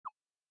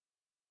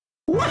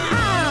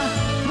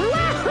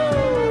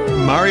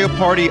Mario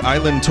Party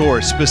Island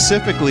Tour,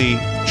 specifically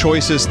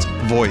Choicest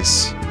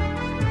voice.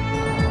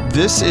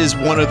 This is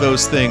one of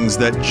those things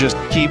that just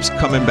keeps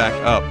coming back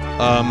up.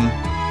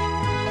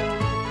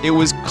 It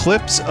was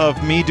clips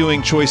of me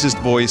doing Choicest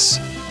voice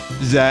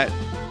that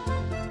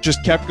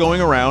just kept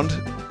going around,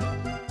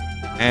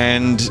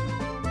 and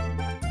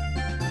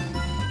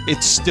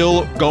it's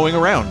still going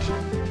around.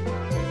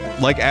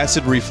 Like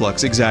acid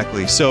reflux,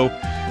 exactly. So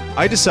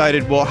I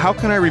decided, well, how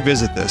can I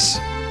revisit this?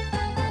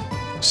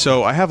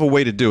 So I have a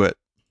way to do it.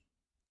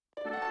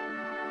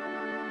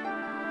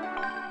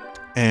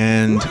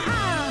 And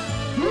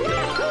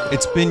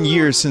it's been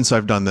years since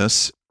I've done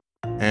this,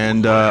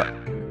 and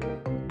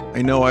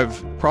I know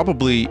I've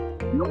probably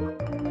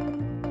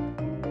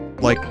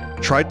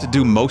like tried to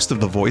do most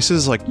of the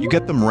voices. Like, you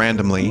get them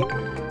randomly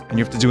and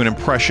you have to do an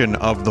impression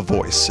of the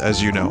voice,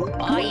 as you know.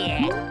 Oh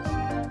yeah.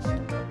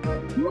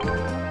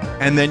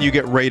 And then you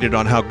get rated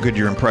on how good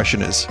your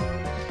impression is.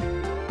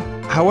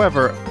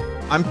 However,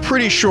 I'm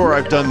pretty sure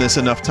I've done this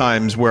enough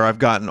times where I've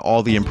gotten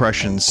all the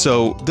impressions,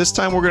 so this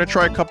time we're gonna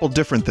try a couple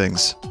different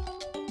things.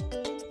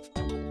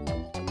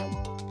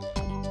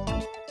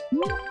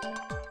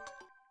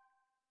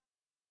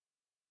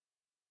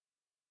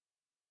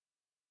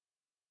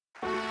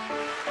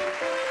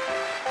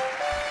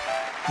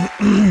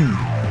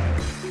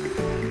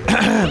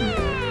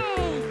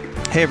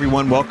 Hey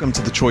everyone, welcome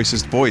to the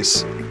Choicest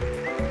Voice.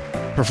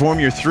 Perform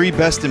your 3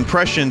 best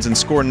impressions and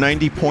score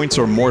 90 points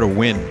or more to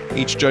win.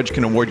 Each judge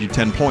can award you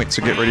 10 points,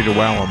 so get ready to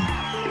wow them.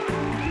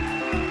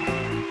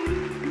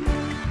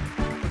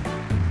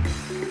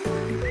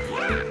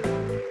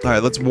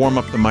 Alright, let's warm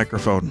up the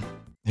microphone.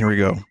 Here we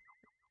go.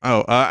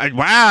 Oh,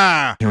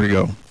 wow! Here we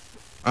go.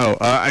 Oh,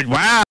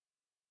 wow!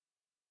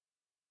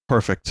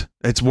 Perfect.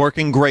 It's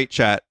working great,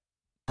 chat.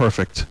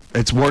 Perfect.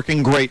 It's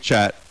working great,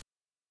 chat.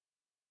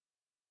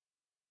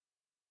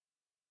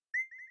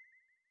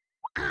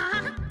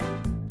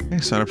 Okay,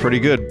 sounded pretty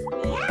good.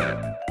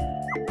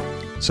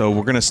 So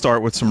we're gonna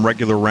start with some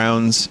regular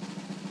rounds.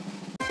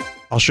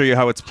 I'll show you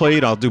how it's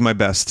played, I'll do my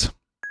best.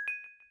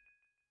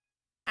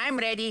 I'm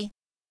ready.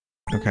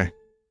 Okay.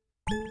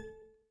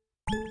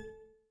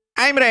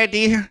 I'm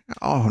ready!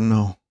 Oh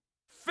no.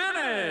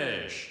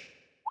 Finish!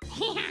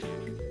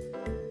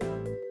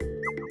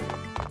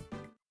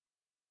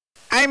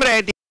 I'm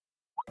ready!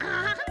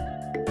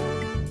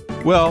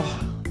 Well...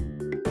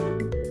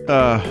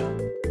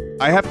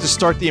 I have to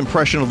start the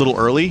impression a little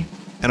early,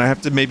 and I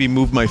have to maybe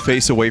move my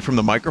face away from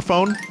the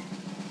microphone.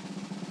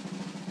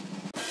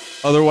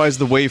 Otherwise,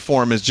 the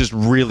waveform is just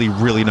really,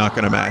 really not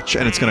gonna match,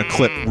 and it's gonna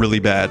clip really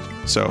bad,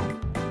 so...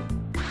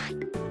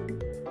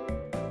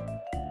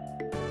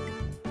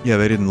 Yeah,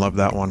 they didn't love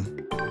that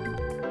one.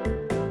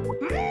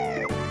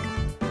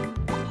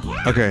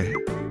 Okay.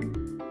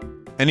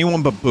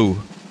 Anyone but Boo.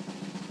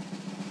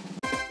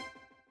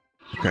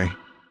 Okay.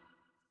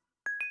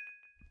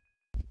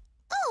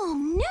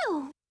 Oh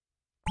no!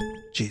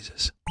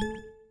 Jesus.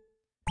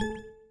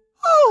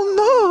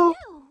 Oh no!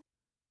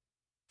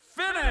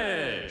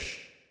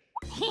 Finish!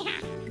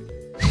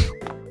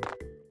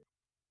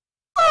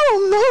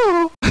 Oh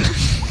no!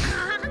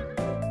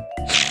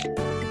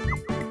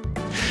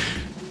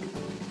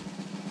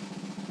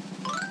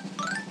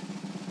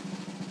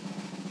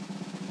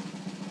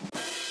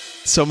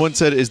 Someone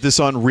said, is this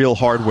on real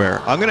hardware?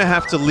 I'm gonna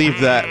have to leave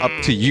that up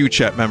to you,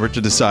 chat member,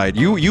 to decide.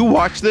 You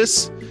watch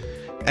this,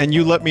 and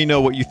you let me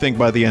know what you think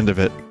by the end of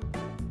it.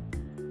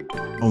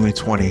 Only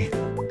 20.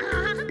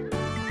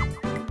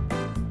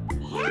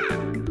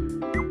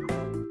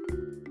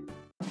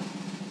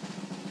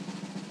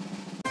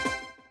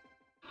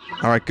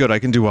 Alright, good, I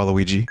can do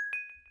Waluigi.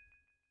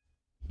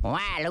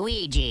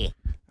 Waluigi.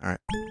 Alright.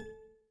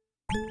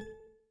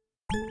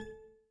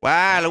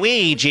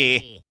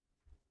 Waluigi!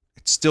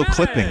 It's still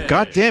clipping.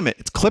 God damn it,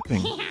 it's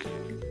clipping.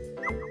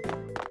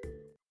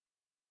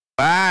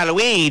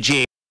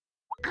 Waluigi!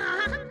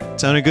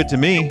 Sounded good to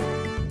me.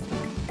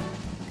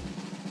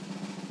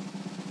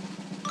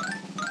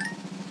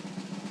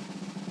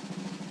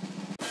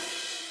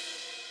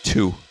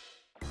 Two.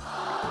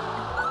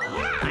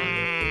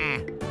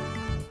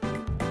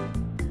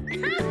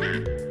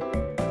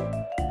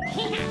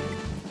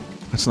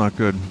 That's not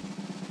good.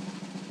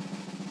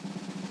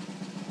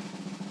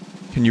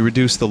 Can you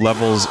reduce the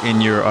levels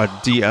in your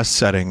DS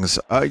settings?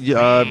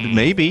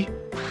 Maybe.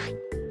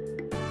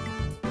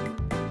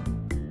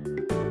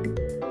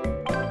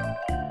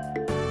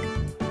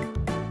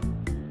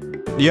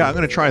 Yeah, I'm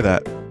gonna try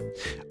that.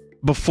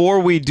 Before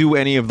we do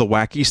any of the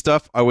wacky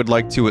stuff, I would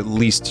like to at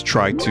least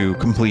try to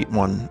complete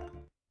one.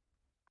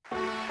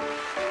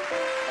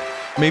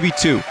 Maybe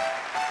 2.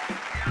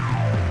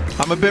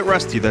 I'm a bit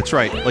rusty, that's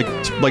right. Like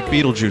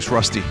Beetlejuice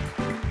rusty.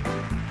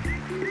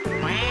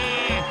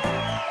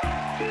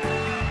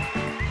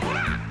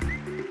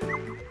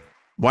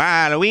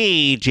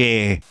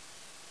 Waluigi!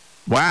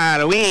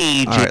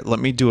 Waluigi! Alright, let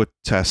me do a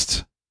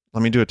test.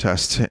 Let me do a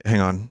test.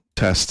 Hang on.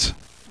 Test.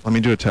 Let me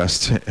do a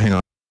test. Hang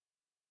on.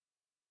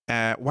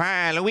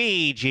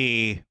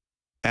 Waluigi!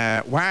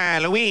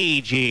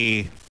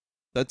 Waluigi!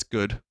 That's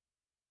good.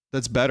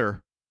 That's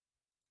better.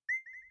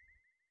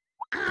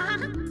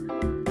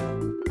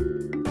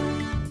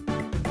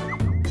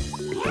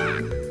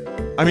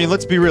 I mean,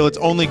 let's be real, it's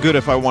only good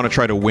if I want to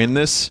try to win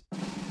this.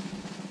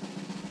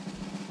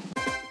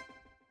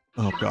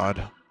 Oh,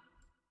 God.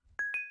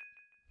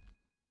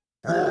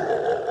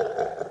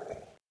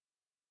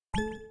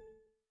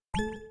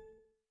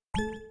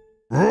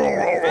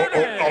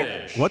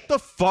 Finish! What the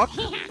fuck?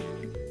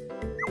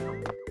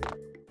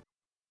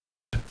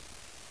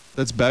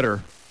 That's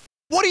better.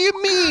 What do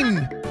you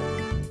mean?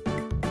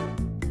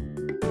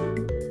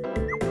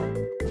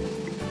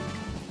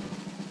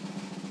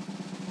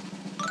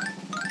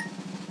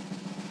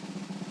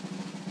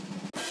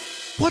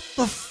 What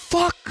the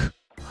fuck?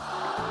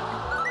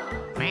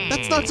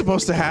 That's not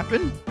supposed to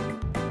happen.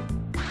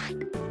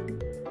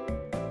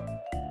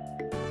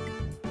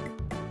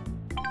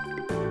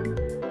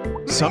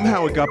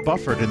 Somehow it got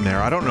buffered in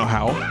there. I don't know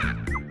how.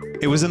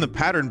 It was in the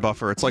pattern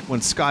buffer. It's like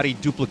when Scotty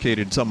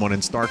duplicated someone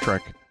in Star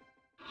Trek.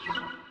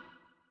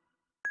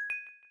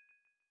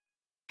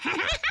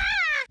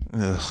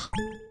 Ugh.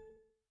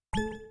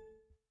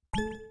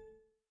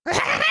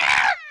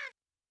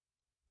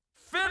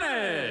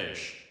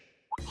 Finish!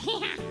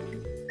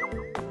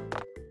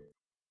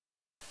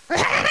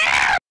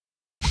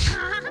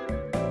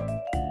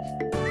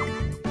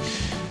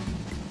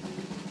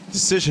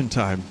 Decision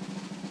time.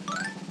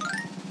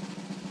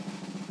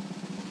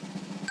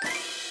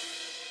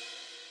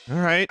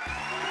 Alright.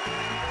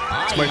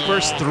 It's my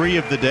first 3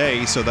 of the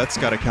day, so that's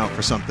gotta count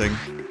for something.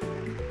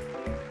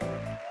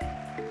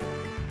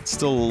 It's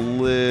still a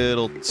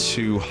little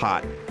too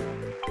hot.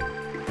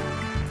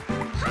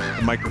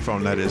 The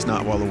microphone, that is,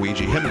 not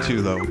Waluigi. Him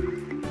too, though.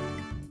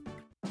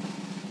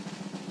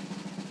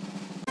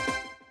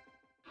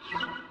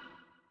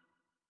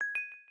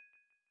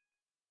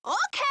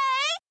 Okay.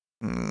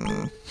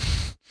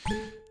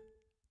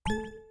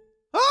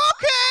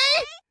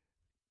 Okay!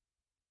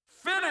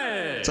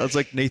 Finish! Sounds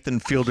like Nathan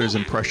Fielder's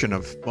impression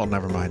of... Well,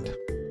 never mind.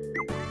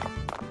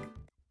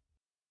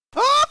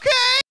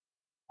 Okay!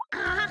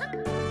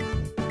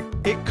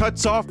 It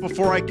cuts off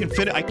before I can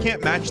finish. I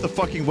can't match the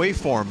fucking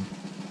waveform.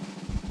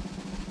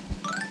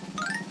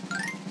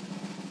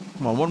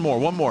 Come on, one more,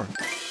 one more.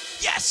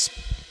 Yes!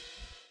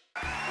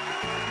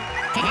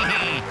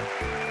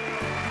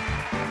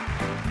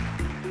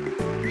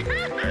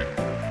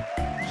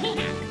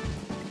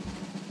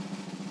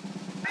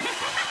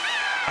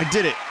 I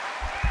did it.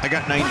 I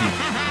got 90.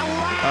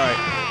 Alright.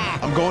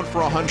 I'm going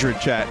for 100,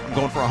 chat. I'm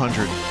going for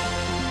 100.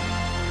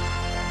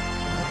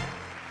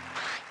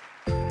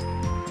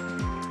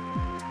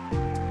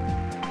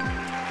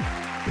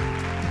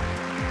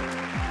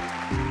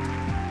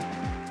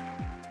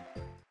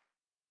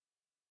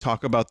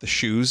 Talk about the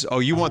shoes. Oh,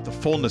 you want the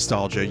full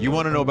nostalgia. You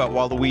want to know about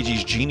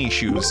Waluigi's genie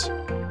shoes.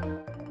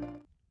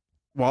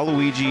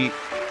 Waluigi,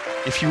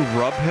 if you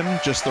rub him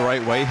just the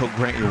right way, he'll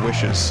grant your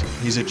wishes.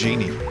 He's a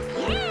genie.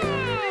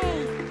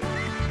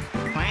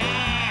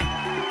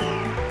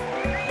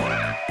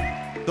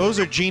 Those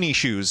are genie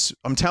shoes.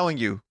 I'm telling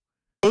you.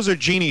 Those are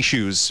genie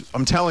shoes.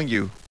 I'm telling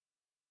you.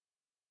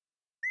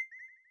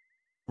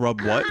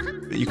 Rub what?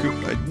 You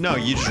could... no,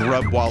 you just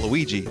rub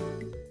Waluigi.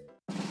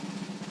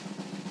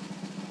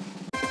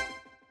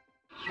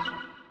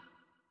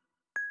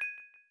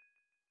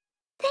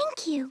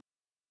 Thank you.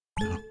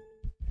 Oh.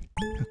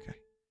 Okay.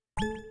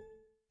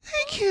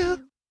 Thank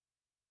you.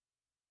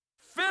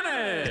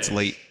 Finish! It's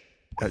late.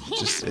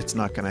 It's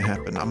not gonna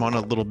happen. I'm on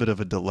a little bit of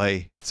a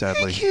delay,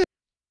 sadly. Thank you.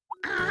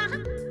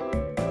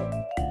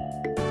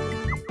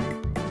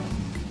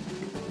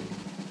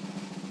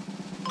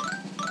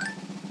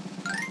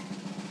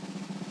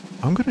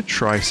 I'm gonna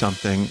try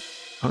something.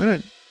 I'm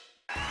gonna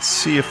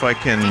see if I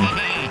can...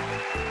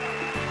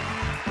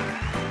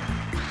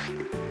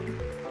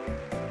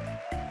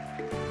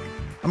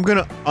 I'm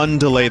gonna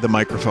undelay the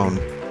microphone.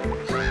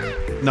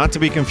 Not to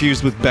be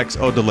confused with Beck's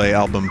O-Delay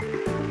album.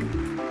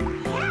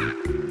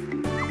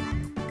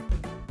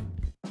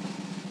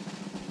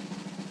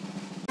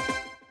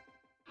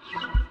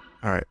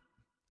 Alright.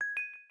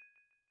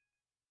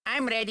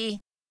 I'm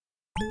ready.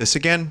 This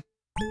again?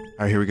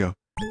 Alright, here we go.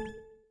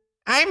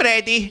 I'm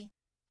ready.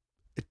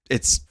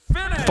 It's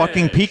Finish!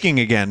 fucking peaking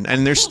again,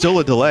 and there's still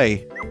a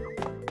delay.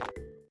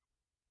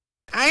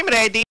 I'm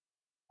ready.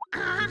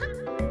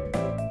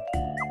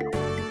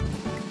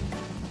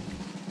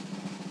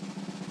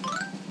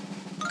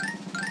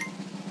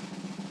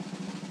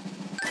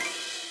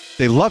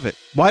 They love it.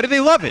 Why do they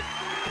love it?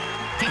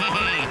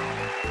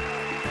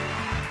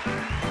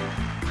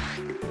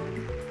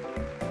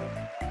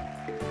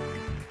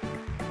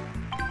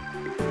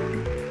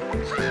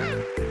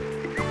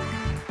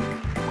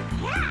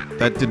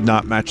 That did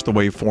not match the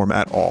waveform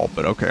at all,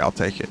 but okay, I'll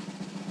take it.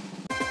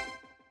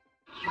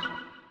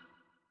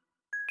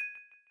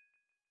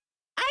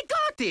 I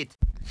got it.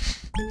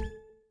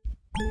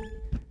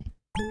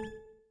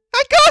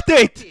 I got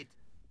it!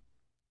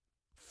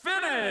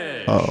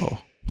 Finish! Oh.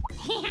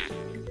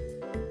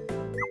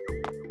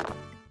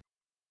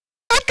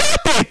 I got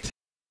it!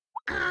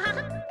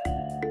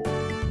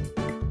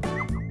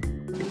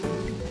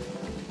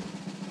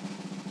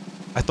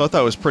 I thought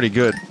that was pretty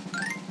good.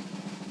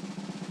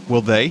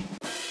 Will they?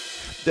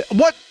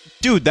 What?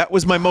 Dude, that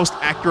was my most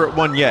accurate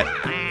one yet.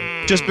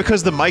 Just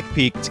because the mic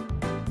peaked.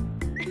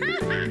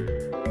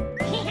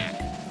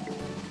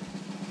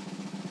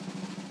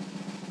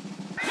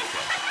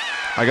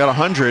 I got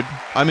 100.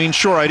 I mean,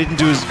 sure, I didn't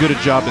do as good a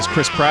job as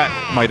Chris Pratt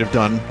might have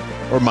done,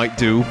 or might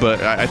do,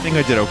 but I think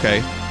I did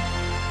okay.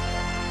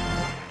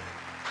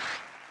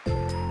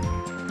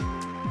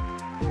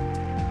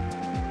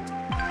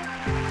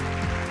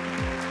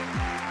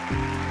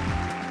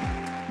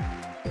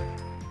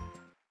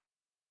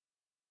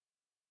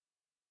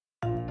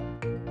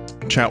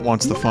 Chat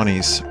wants the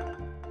funnies.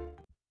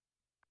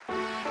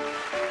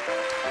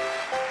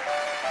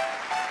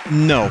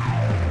 No,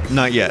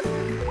 not yet.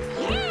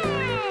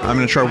 I'm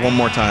gonna try one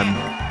more time.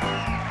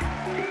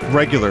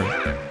 Regular.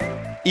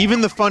 Even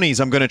the funnies,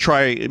 I'm gonna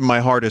try my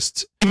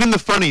hardest. Even the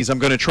funnies, I'm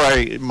gonna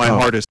try my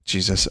hardest.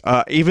 Jesus.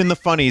 Even the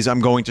funnies, I'm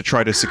going to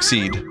try to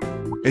succeed.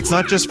 It's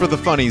not just for the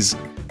funnies.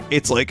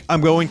 It's like, I'm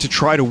going to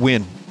try to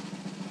win.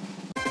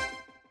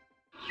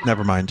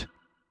 Never mind.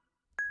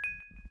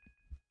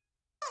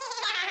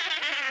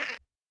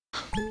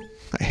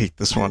 I hate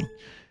this one.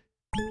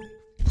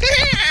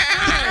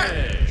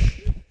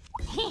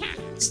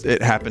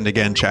 It happened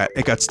again, chat.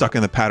 It got stuck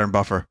in the pattern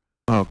buffer.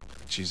 Oh,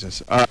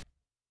 Jesus. I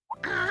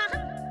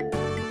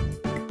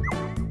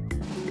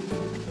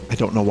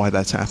don't know why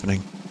that's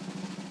happening.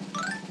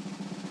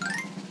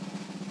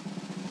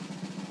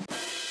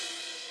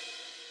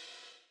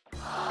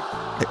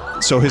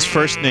 So his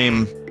first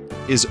name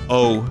is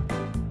O.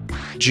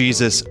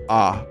 Jesus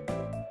Ah.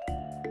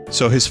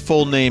 So his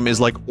full name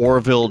is like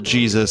Orville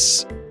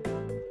Jesus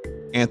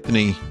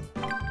Anthony.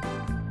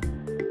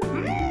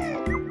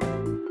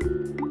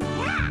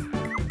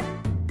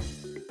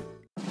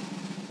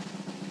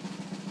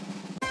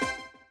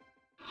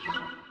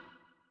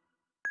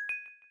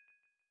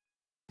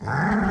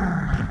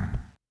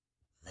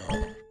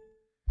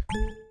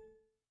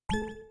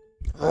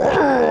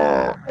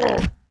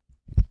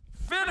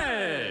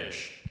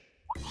 Finish!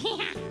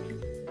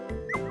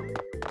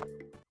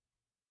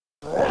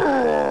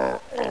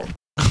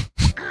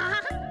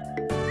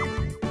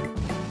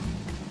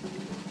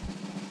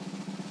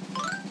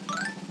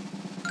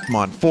 Come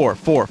on, 4,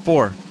 4,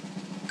 4.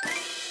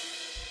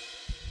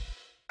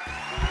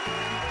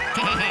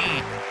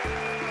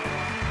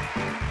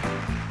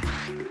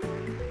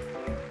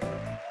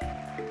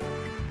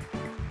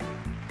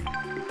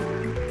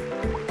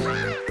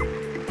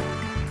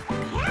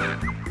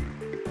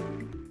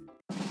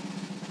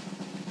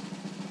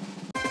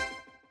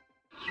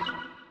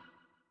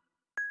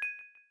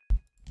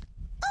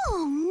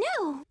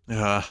 Oh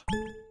no!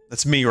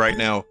 That's me right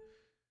now.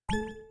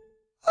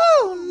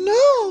 Oh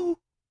no!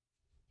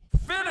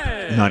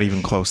 Finish! Not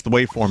even close. The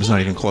waveform's not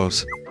even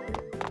close.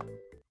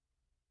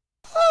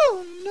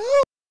 Oh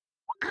no!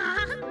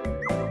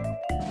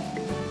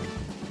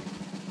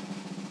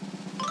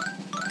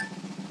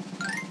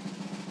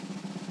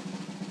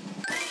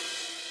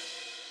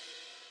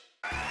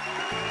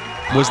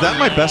 Was that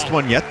my best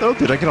one yet, though?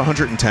 Did I get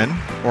 110?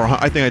 Or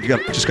I think I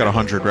just got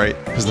 100, right?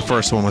 Because the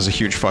first one was a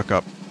huge fuck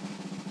up.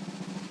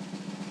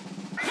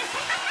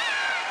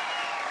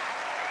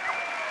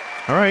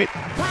 Alright.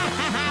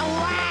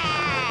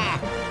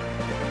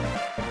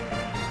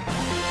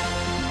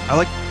 I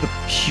like the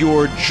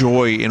pure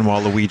joy in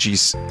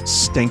Waluigi's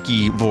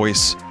stanky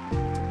voice.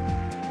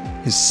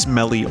 His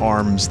smelly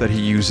arms that he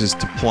uses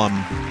to plumb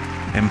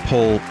and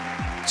pull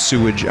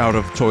sewage out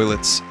of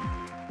toilets.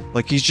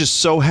 Like, he's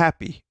just so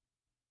happy.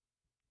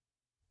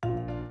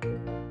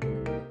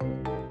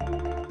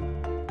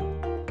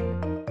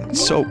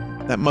 So,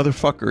 that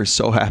motherfucker is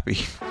so happy.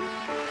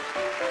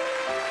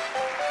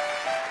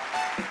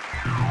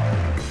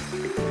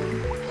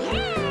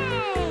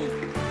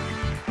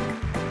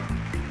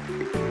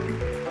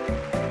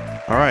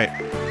 Alright.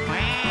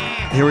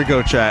 Here we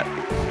go, chat.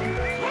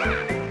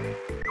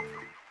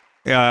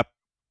 Yeah.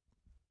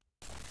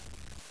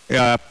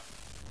 Yeah.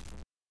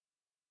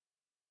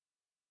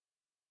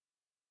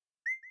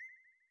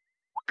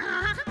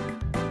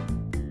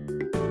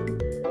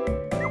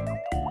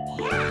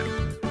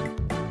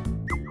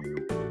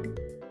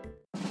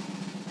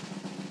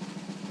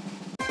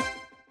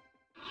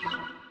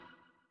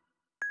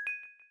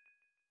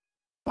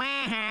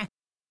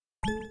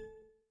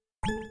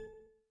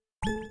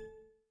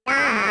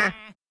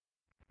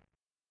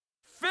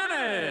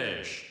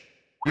 Finish!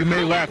 You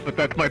may laugh, but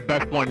that's my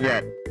best one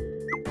yet.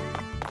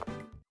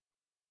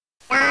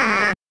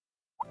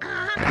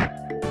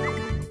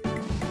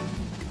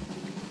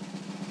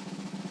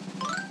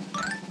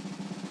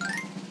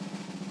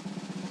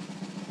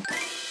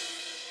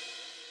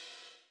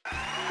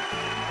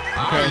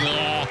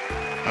 Okay.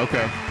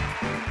 Okay.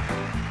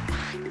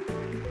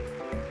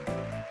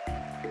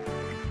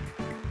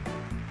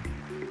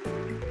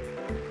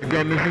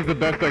 Again, this is the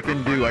best I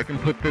can do. I can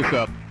put this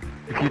up.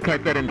 If you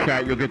type that in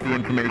chat, you'll get the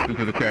information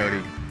to the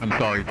charity. I'm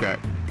sorry, chat.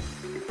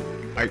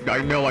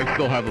 I know I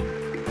still have a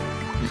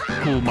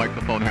cool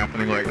microphone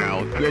happening right now.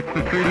 It's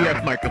the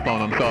 3DS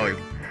microphone, I'm sorry.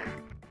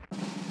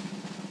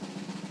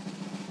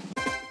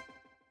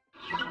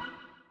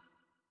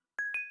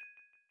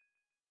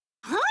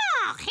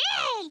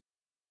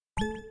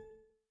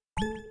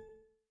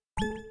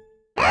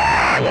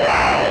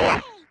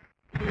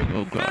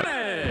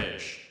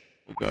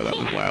 God, that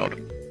was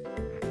loud.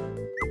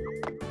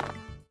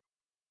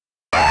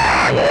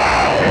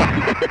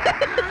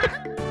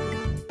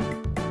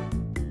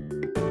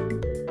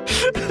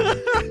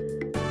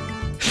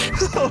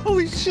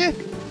 Holy shit!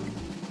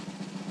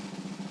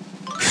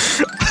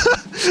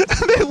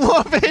 They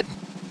love it!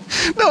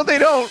 No, they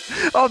don't!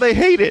 Oh, they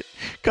hate it!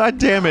 God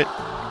damn it!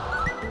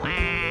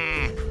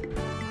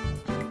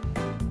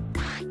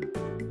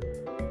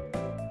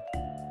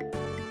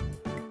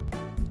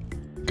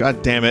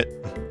 God damn it.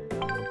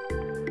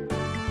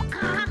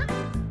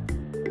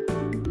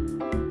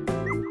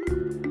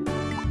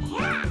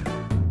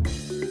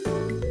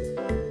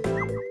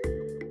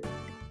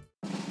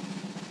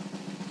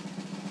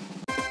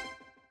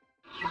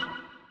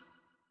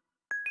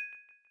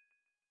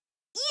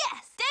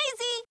 Yes,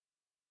 Daisy!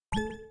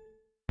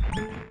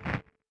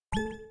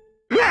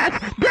 Yes!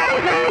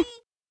 Daisy!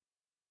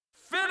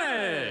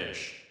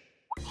 Finish!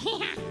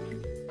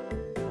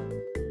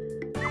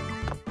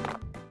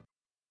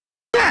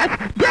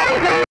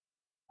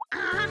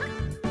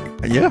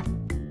 Yeah.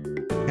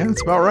 Yeah,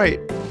 that's about right.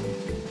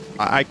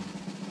 I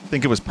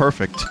think it was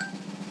perfect.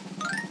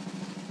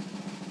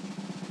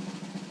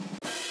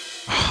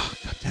 Oh,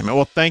 God damn it.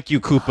 Well, thank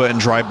you, Koopa and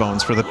Dry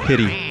Bones, for the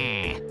pity.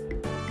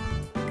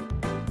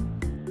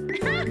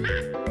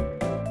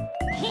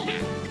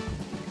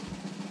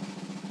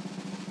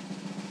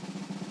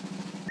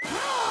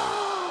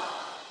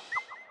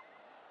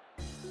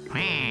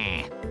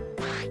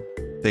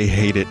 They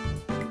hate it.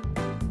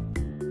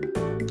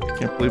 I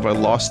can't believe I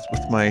lost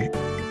with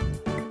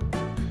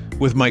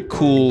my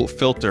cool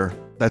filter.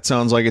 That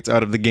sounds like it's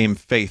out of the game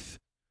Faith.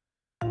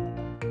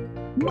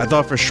 I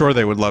thought for sure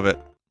they would love it.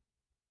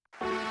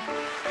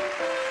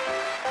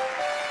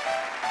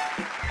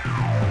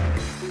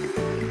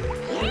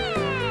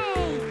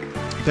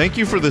 Thank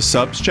you for the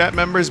subs, chat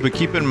members, but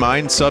keep in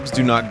mind, subs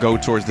do not go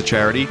towards the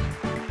charity.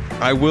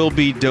 I will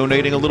be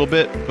donating a little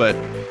bit, but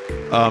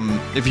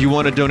if you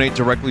want to donate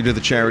directly to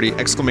the charity,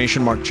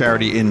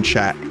 !charity in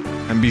chat,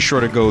 and be sure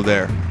to go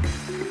there.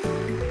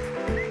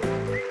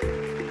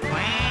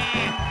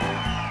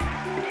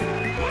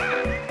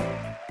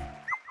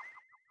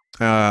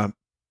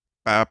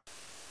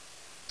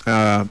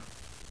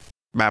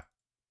 Map.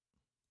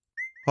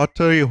 I'll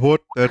tell you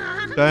what, that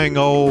dang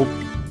old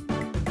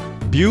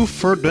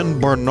Buford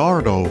and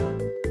Bernardo.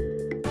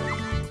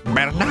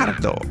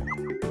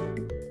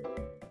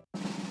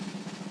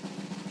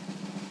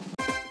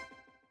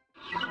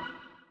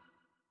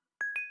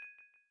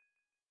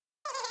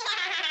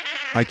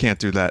 I can't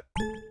do that.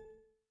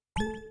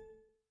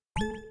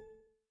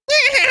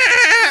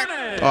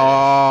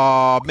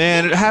 Oh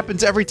man, it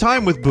happens every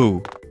time with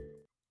Boo.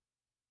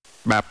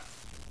 Map.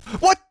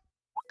 What?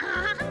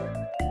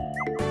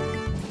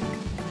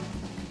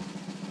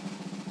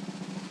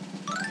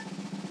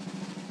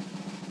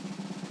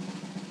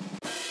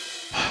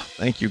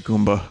 Thank you,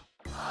 Goomba.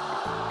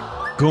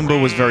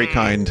 Goomba was very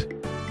kind.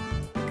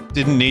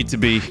 Didn't need to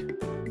be.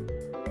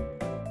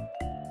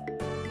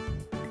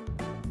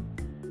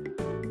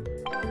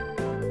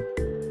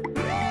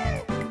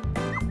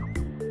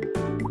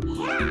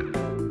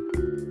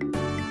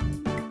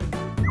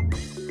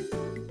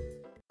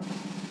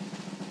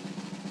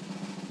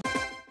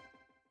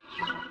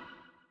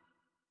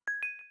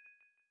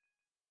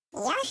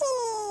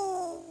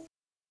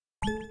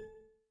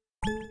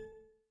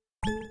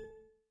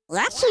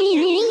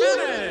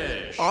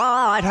 Finish!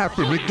 Oh, it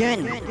happened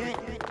again.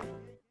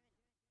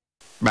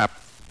 Map.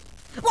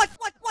 What?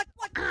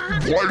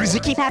 Why does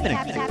it keep happening?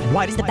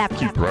 Why does the map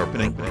keep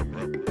happening?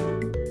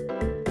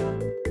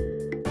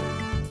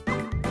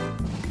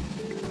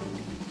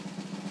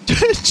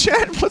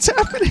 Chat, what's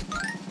happening?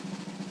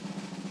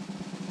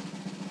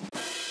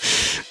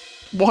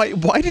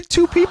 Why did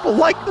two people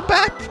like the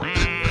map?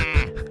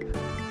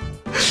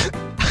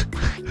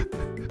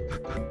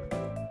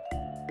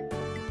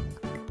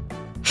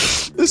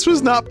 This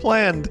was not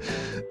planned.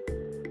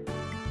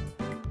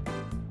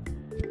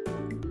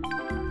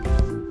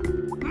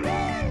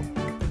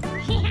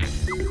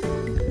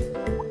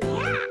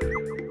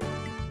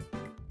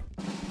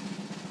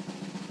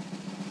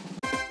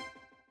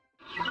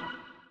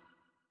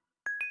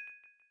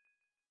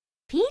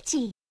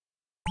 Peachy.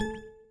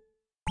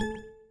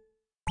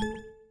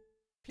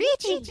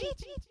 Peachy.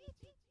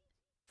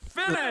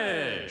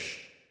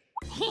 Finish!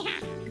 A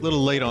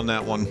little late on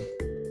that one.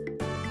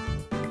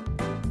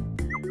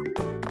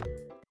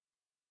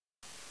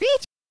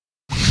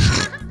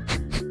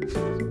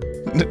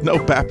 No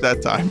BAP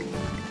that time.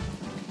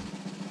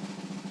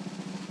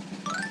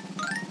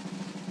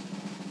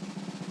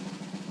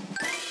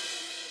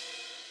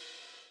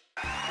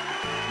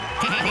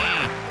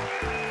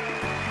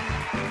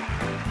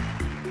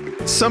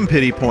 Some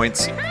pity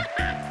points.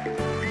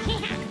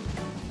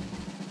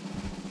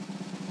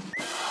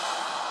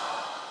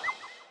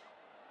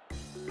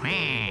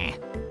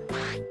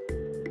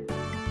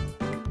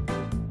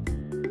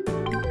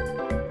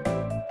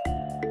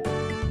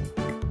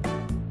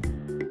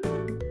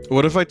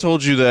 What if I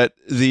told you that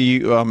the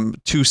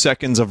 2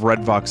 seconds of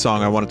Red Vox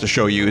song I wanted to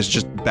show you is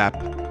just BAP?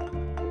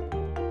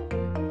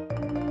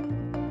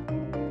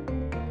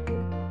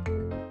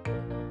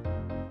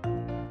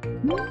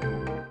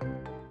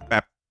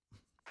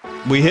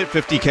 We hit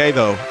 50K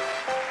though.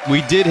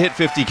 We did hit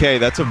 50K.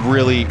 That's a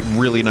really,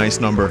 really nice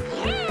number.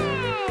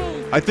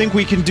 I think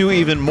we can do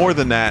even more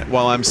than that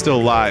while I'm still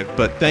alive,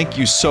 but thank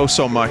you so,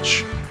 so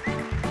much.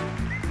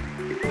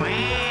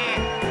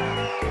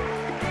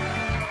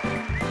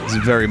 It's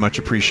very much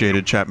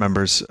appreciated, chat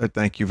members.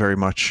 Thank you very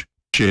much.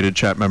 Appreciated,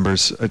 chat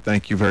members.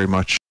 Thank you very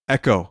much.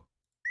 Echo.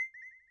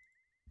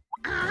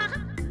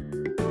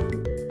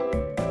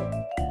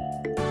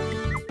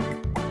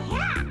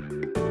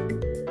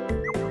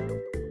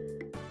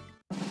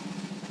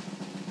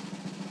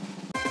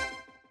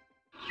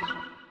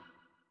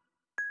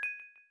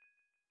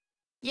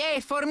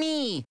 Yay for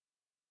me!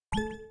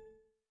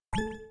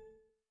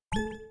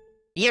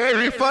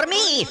 Yay for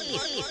me!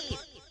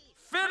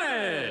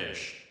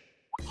 Finish!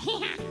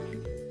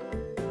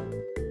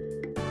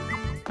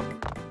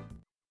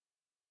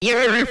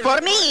 Yay for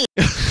me!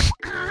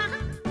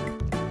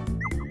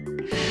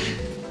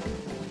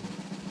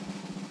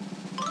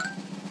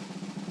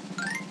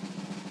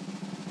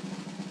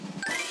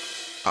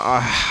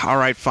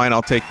 Alright, fine,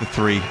 I'll take the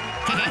 3.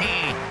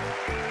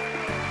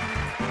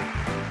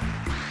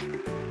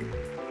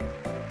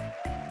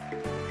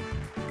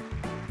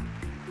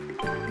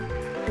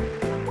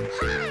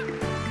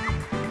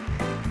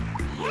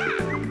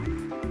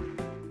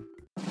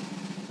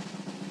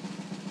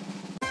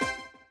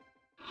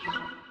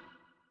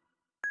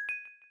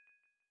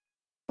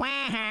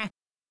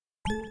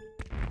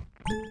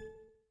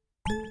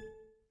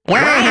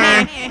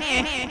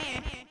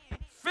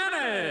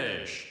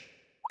 Finish!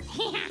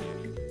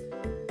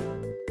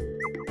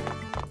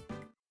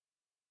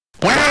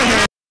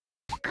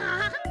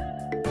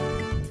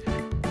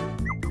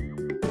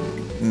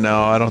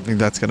 No, I don't think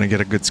that's gonna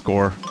get a good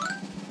score.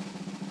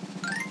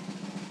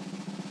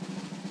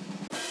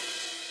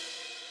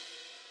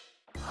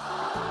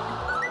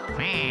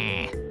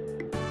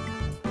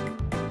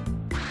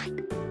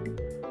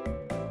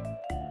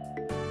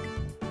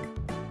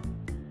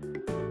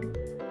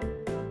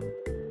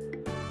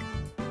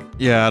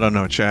 Yeah, I don't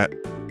know, chat.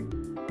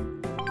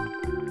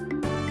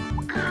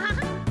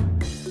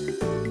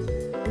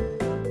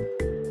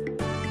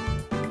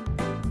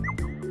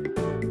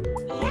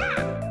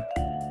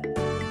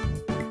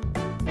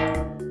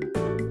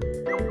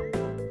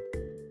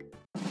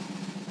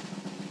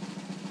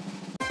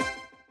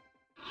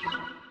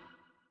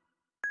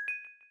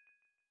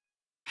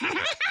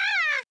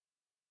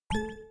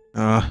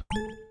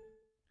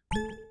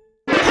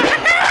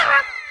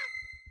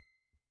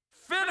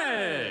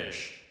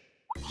 Finish!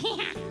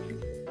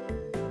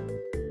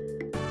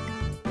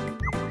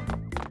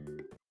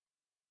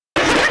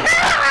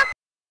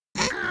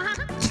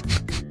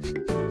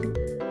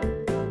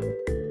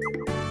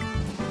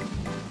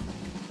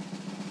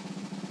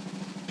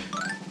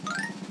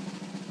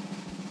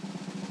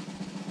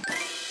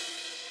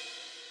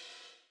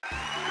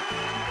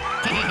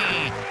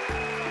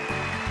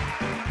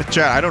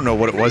 Chat, I don't know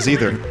what it was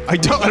either. I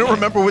don't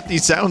remember what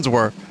these sounds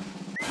were.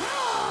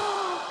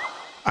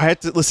 I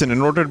had to listen,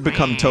 in order to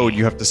become Toad,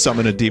 you have to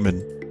summon a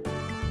demon.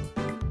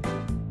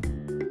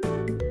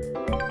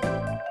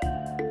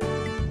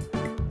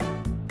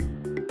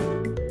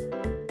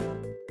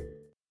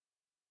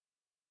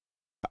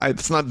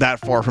 It's not that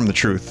far from the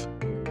truth.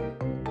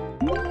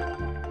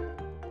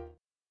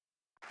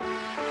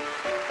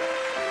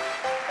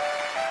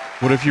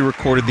 What if you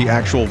recorded the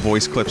actual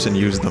voice clips and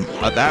used them?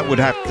 That would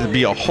have to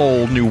be a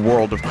whole new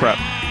world of crap.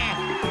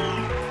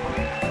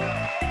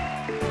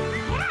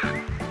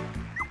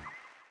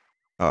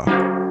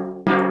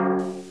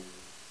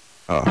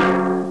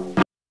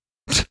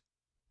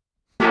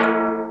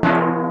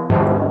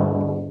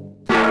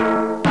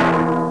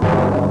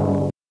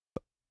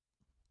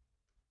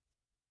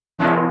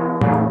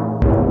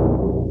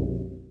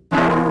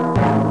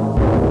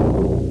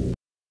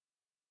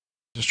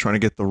 Just trying to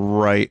get the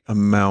right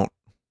amount.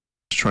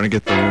 Just trying to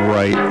get the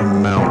right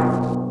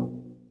amount.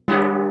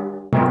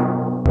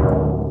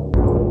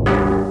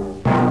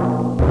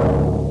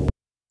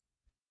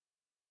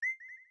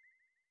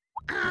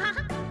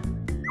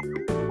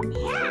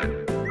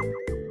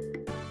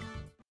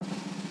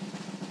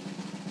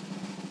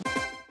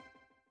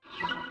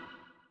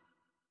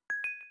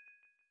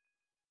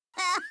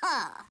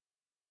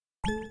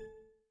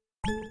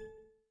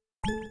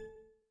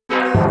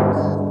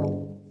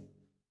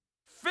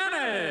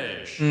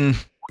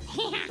 Finish!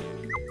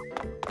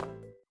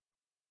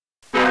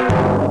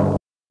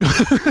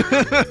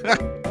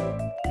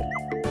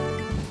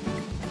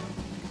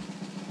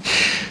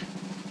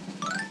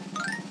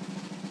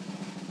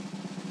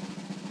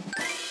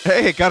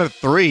 Hey, it got a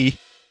 3.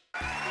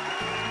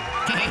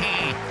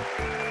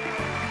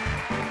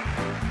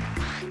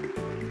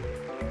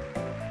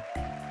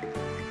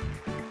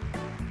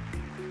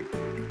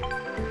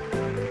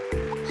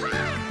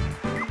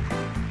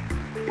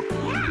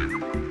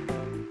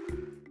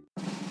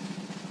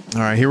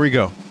 Alright, here we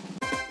go.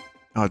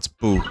 Oh, it's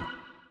Boo.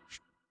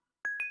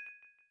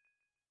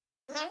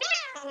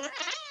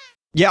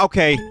 Yeah,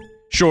 okay.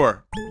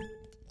 Sure.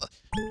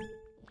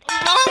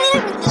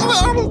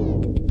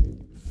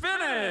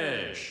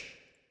 Finish!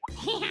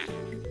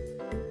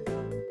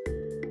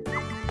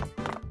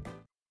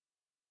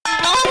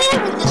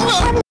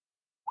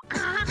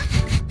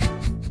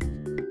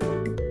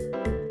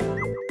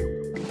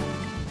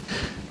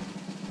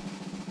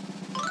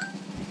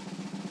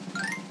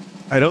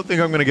 I don't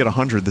think I'm going to get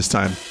 100 this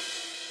time.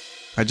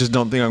 I just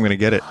don't think I'm going to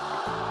get it.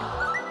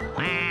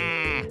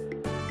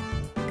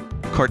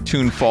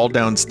 Cartoon fall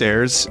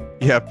downstairs?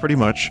 Yeah, pretty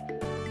much.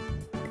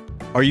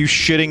 Are you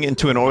shitting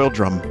into an oil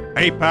drum?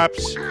 Hey,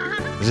 Pops.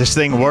 Does this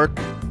thing work?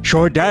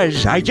 Sure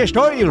does. I just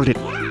oiled it.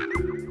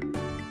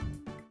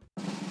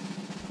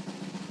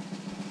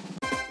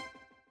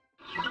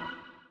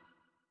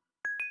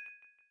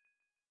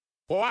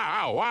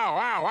 Wow, wow,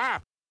 wow,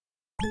 wow.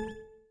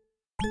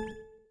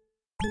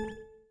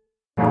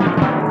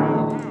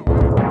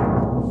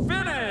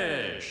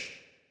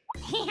 Finish!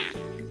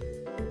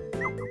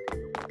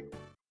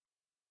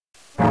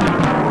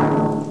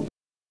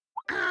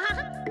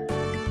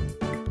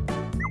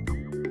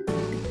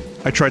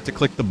 I tried to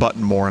click the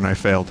button more and I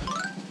failed.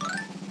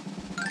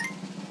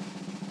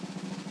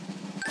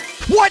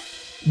 What?!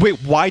 Wait,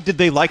 why did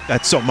they like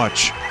that so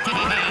much?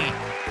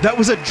 That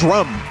was a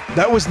drum.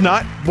 That was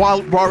not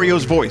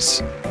Wario's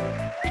voice.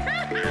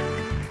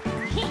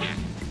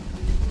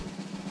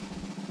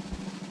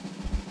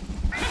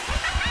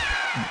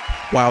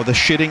 Wow, the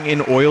shitting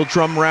in oil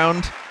drum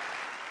round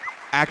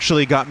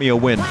actually got me a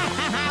win.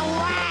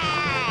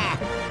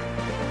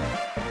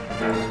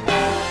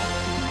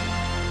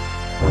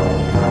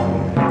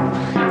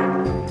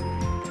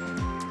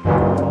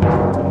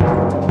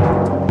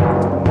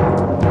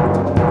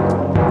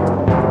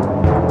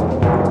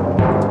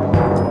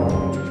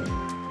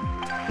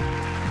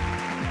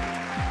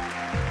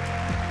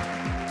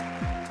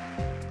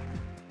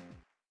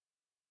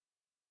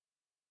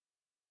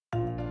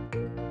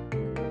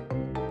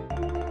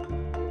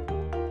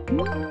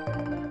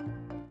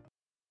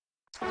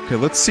 Okay,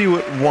 let's see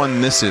what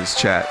one this is,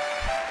 chat.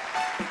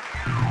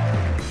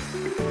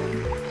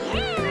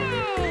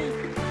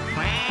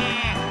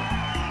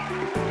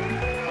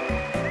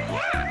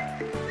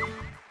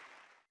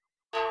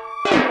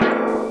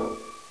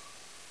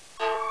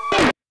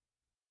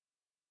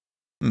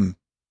 Hmm.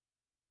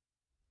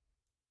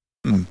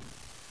 Hmm.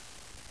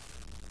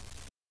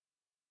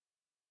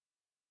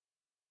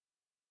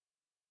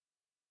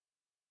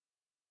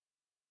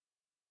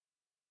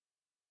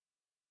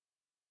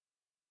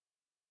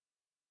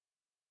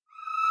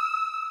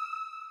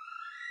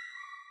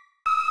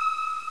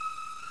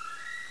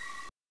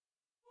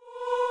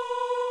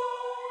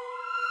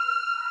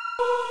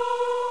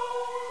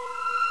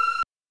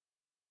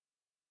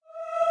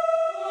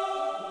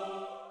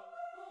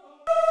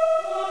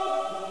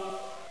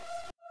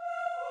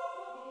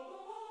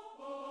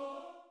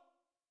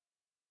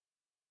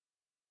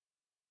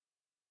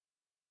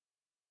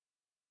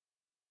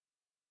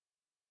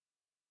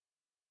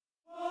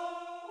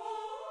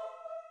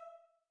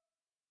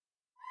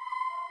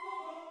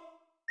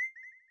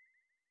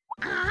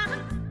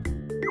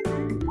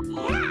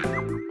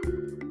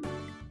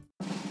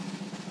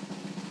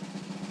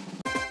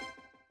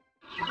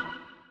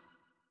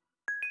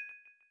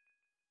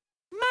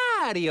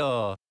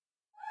 Mario!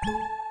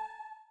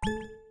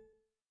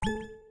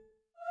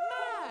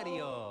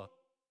 Mario!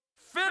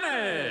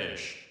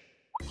 Finish!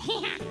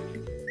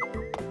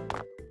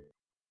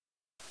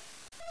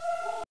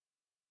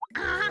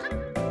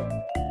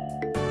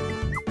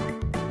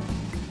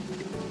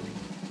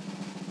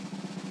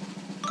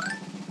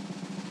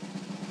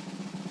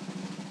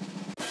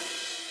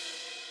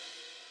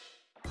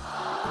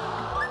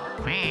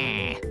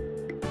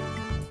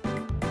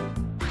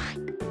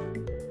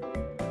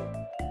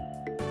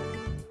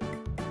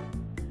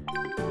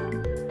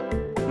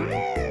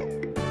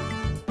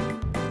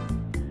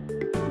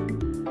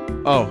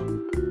 Oh,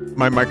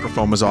 my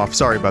microphone was off.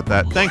 Sorry about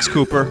that. Thanks,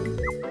 Cooper.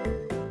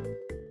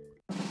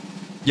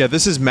 Yeah,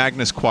 this is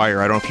Magnus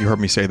Choir. I don't know if you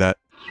heard me say that.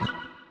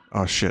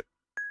 Oh, shit.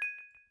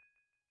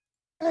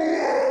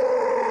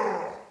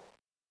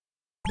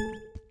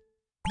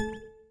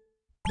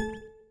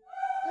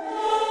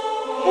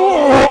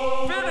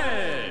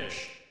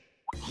 Finish!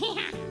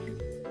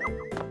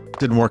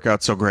 Didn't work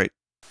out so great.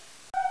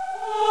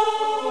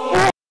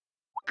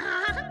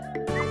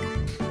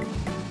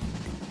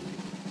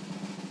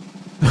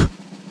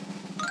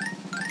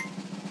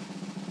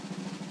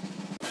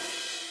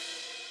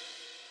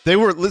 They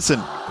were, listen,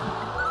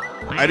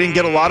 I didn't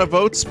get a lot of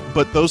votes,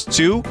 but those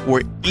two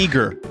were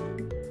eager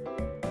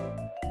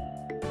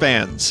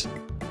fans.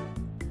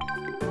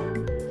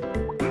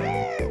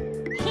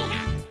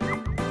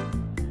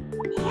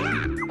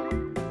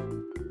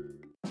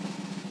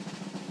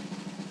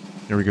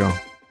 Here we go.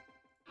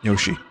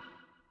 Yoshi.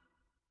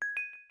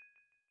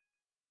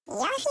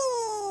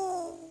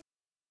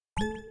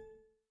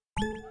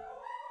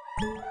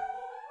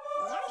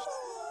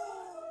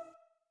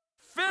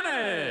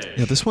 Finish!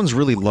 Yeah, this one's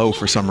really low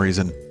for some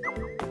reason.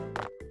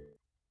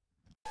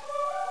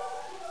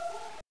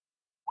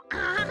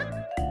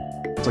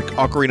 It's like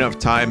Ocarina of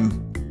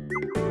Time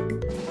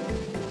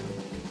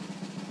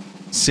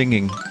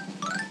singing.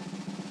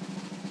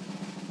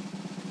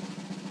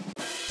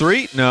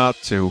 3? No,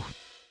 2.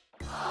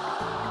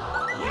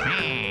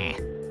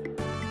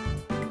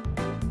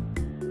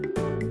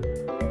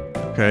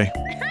 Okay.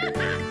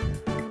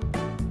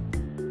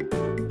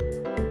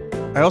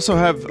 I also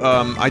have,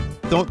 I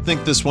don't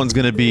think this one's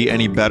gonna be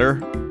any better.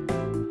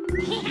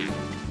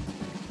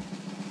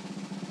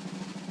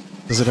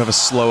 Does it have a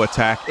slow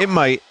attack? It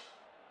might.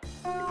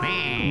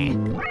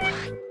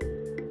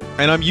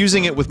 And I'm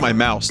using it with my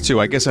mouse, too.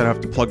 I guess I'd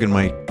have to plug in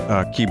my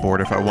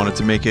keyboard if I wanted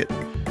to make it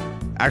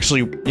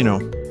actually, you know,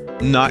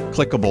 not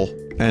clickable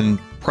and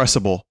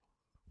pressable.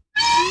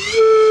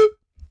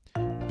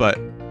 But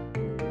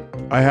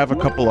I have a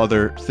couple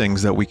other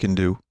things that we can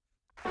do.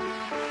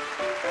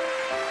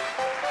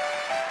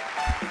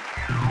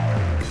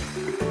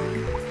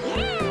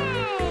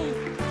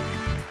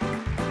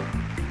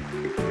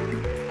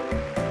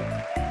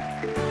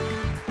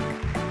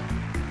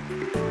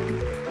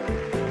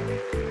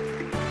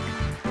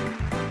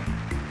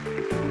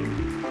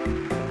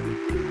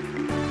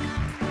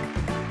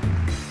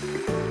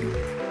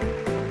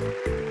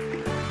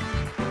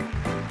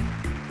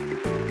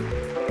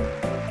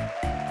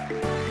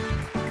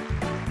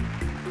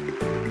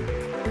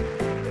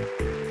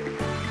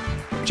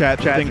 Chat,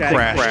 thing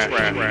crashed.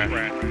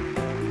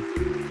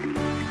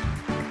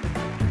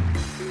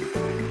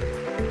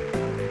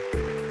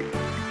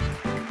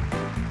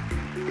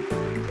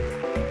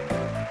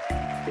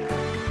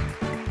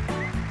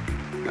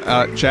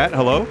 Chat,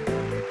 hello?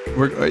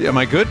 Am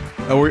I good?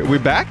 Are we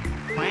back?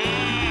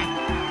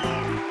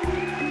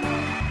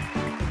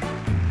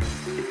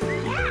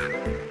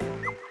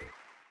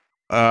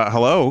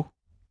 Hello?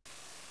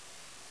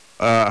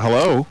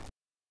 Hello?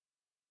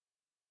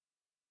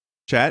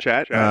 Chat,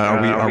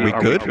 are we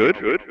good?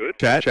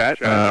 Chat,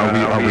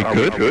 are we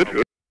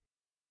good?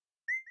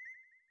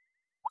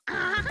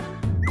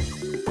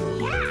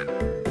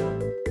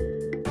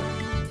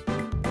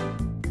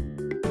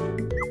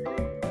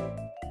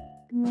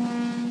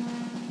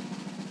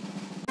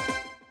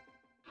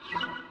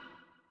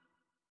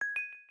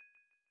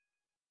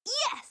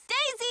 Yes,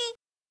 Daisy!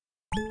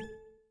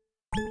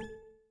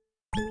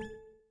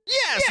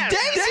 Yes,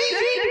 Daisy!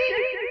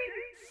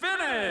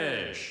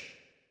 Finish!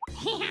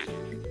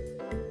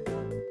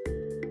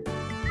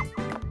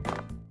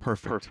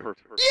 Perfect.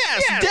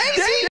 Yes,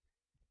 Daisy!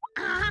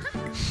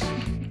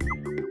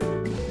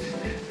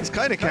 It's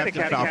kind of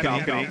Captain Falcon. I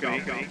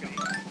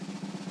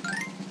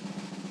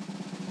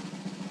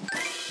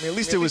mean, at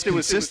least it was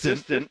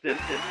consistent.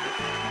 Finish!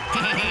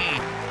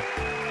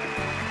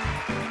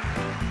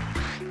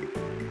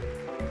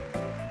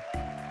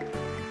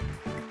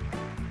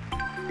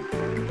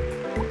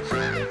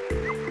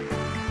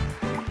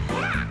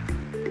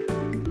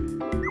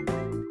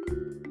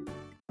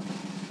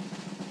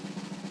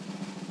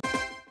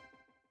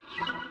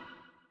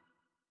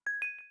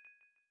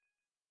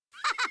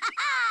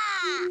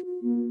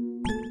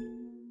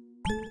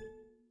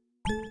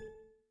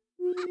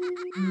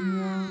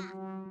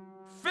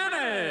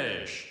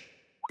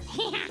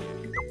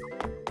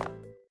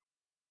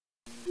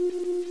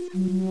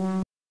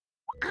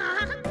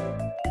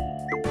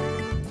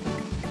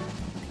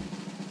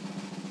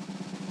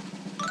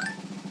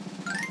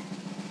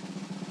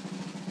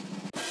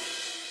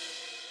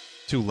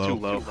 Too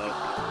low.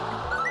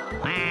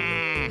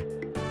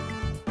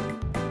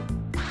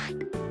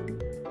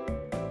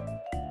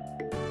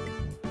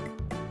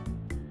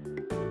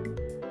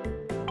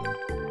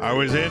 I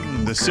was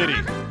in the city.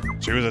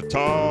 She was a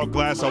tall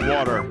glass of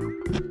water.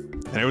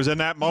 And it was in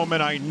that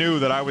moment I knew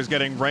that I was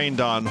getting rained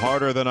on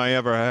harder than I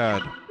ever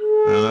had.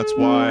 And that's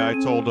why I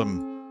told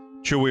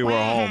him Chewie were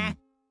home.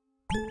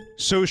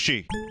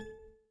 Sushi.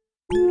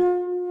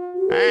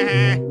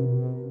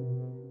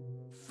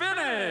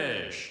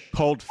 Finish!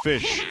 Cold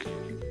fish.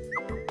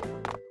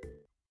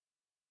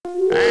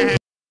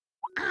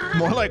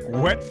 More like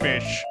wet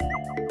fish.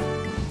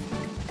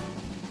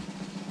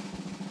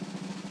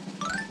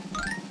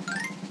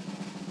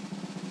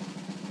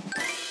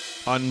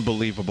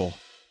 Unbelievable.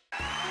 Oh,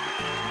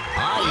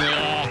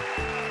 yeah.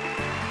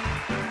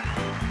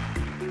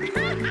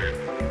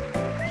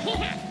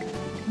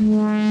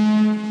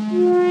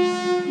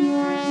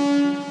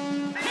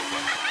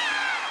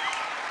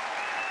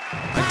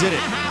 I did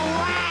it.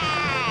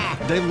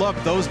 They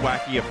love those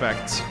wacky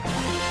effects.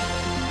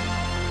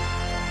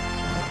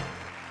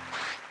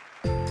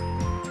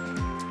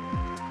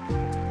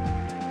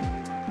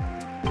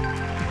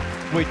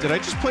 Wait, did I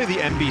just play the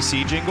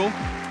NBC jingle?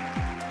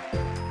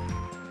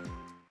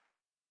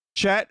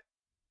 Chat,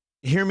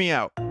 hear me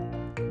out.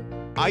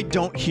 I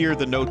don't hear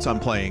the notes I'm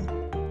playing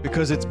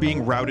because it's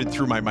being routed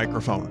through my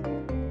microphone.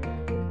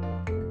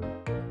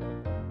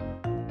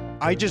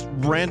 I just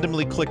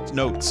randomly clicked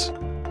notes.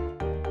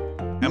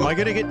 Am I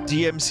gonna get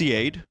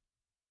DMCA'd?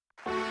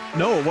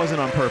 No, it wasn't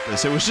on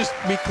purpose. It was just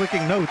me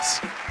clicking notes.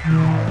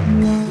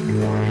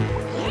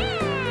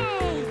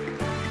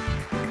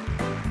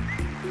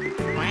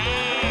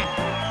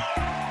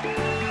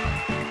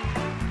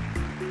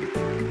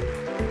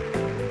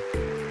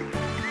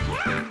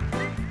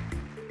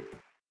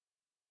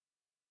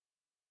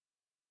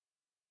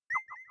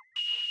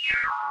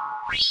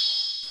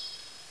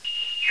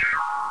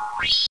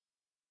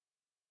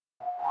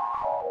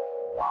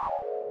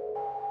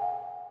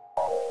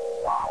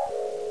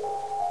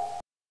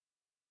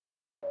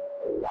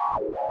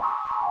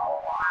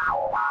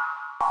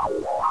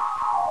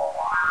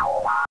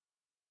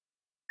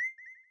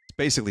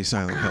 Basically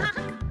Silent Hill.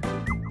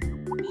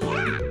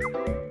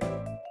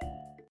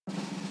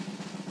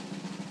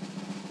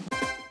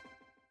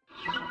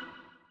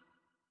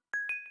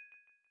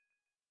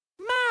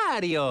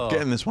 Mario.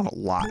 Getting this one a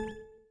lot.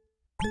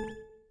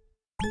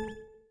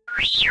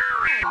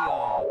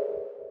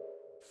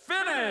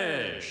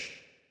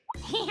 Finish.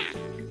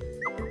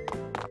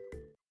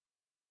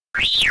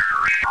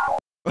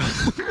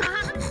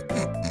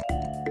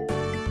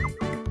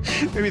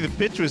 Maybe the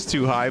pitch was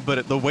too high,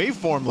 but the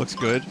waveform looks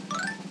good.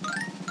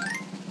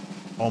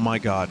 Oh my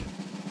god.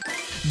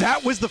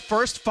 That was the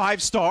first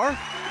 5-star?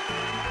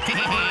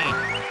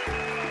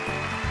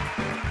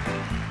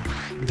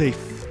 They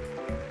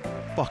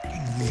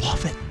fucking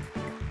love it.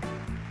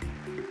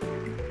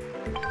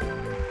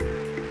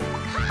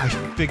 I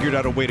figured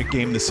out a way to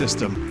game the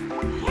system.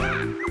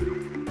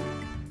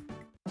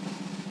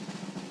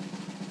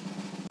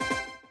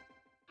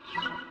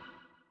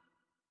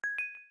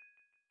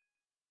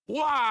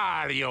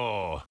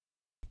 Wario.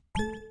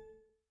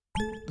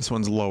 This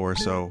one's lower,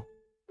 so...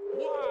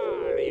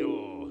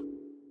 Wario.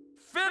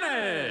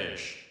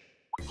 Finish.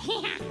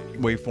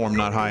 Waveform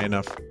not high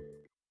enough.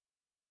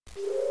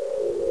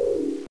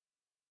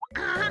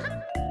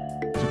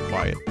 Too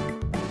quiet.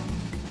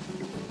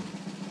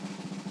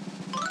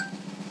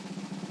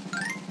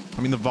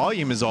 I mean, the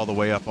volume is all the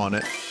way up on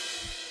it.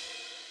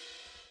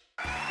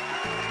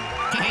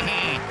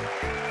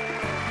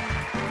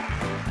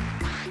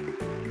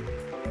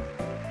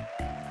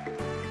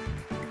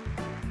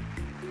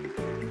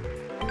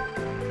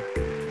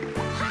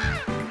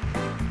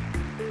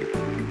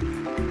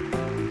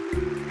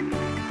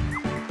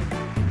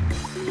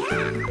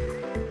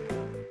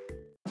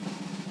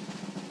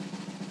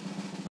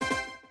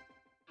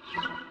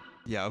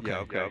 Yeah, okay.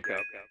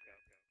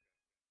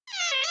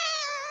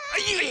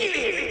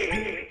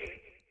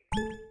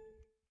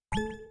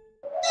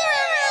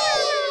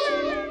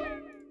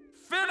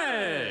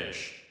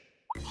 Finish.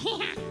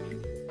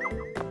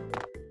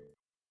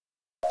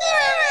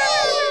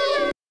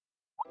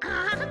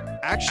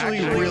 Actually,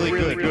 really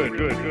good.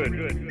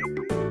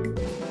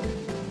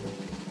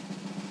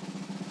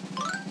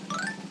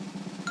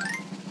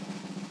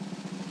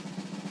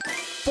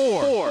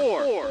 Four.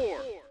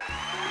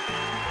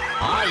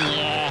 Oh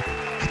yeah.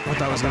 I thought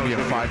that was gonna be a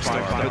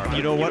 5-star, but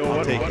you know what?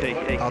 I'll take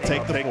it. I'll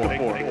take the 4.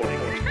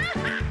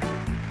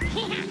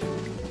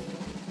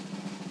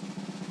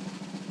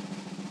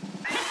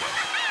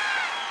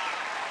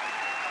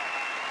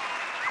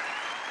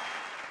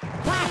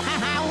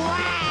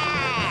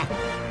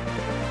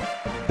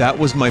 That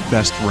was my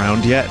best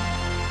round yet.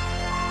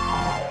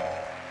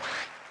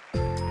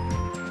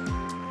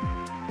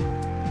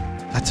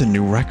 That's a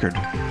new record.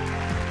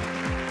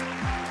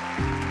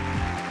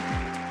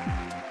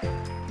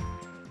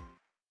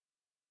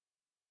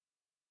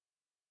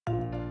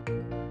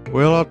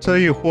 Well, I'll tell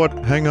you what,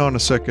 hang on a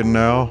second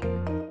now.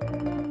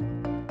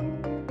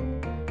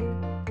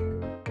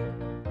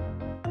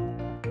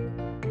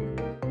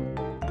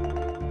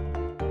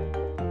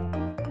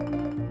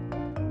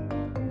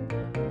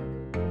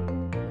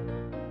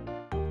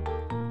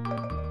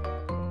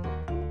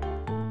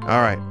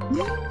 Alright,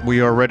 we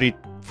are ready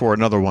for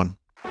another one.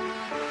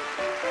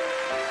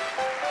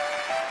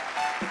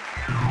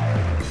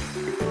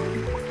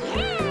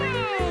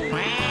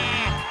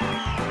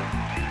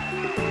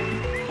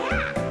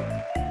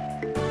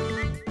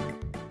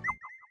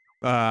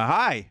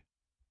 Hi.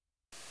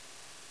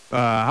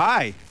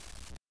 Hi.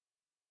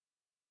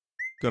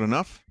 Good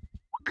enough?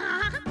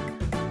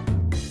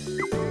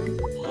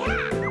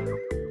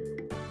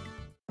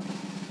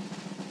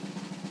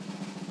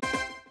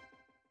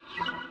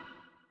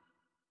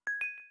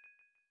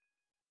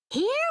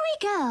 Here we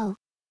go.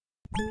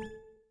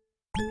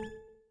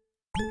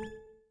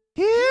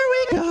 Here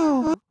we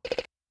go.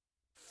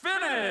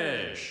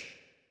 Finish.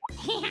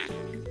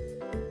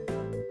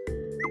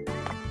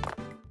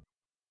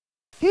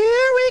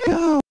 Here we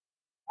go.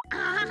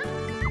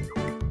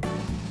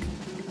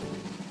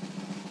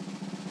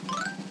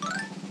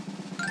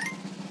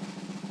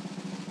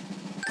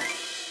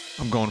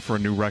 I'm going for a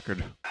new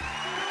record.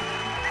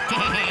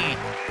 Finish.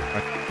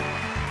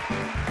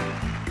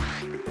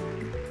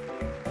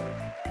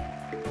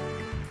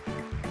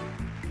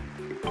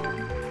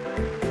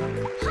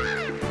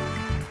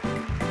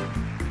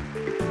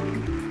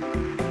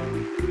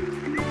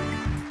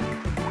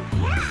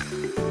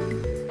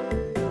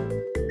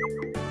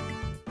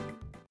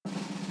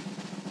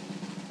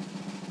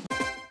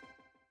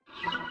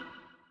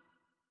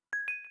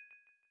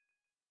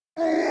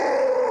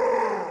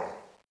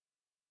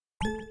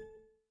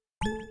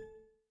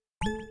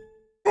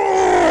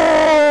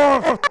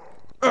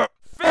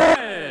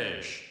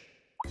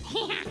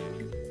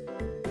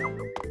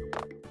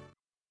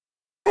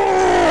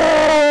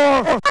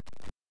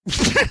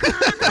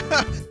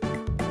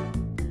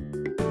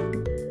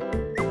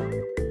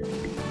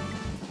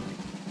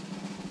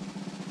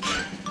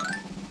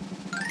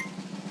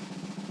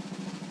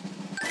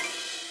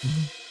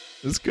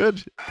 It's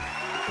good.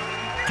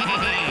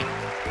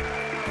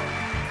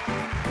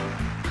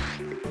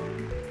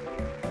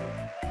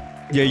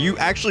 Yeah, you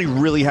actually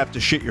really have to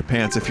shit your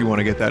pants if you want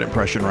to get that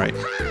impression right.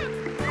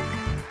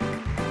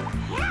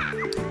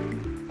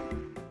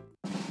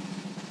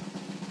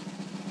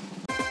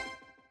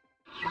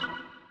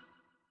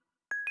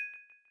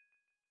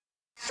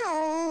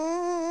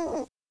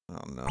 Oh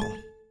no.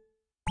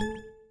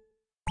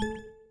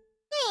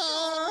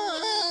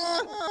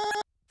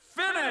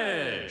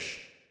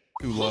 Finish!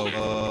 Too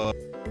low.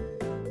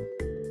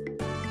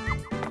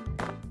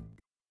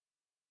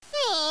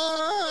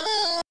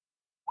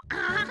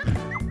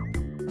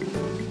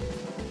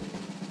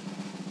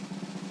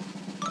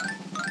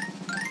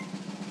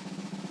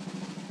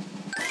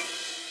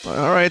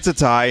 Alright, it's a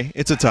tie.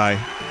 It's a tie.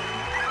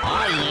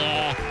 Oh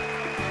yeah.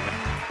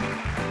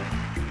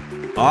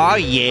 Oh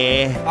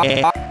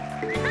yeah.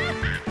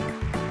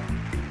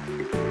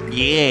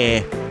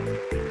 Yeah.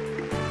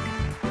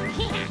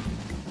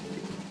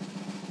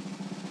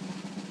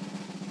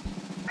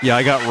 Yeah,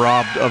 I got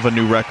robbed of a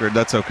new record.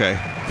 That's okay.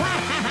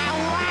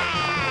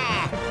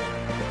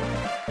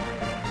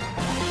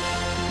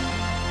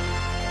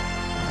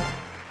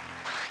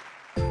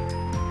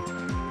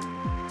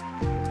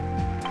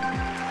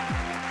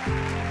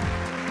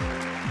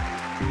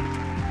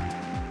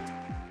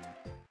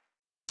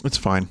 It's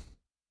fine.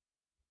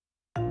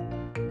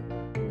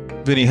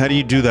 Vinny, how do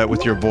you do that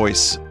with your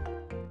voice?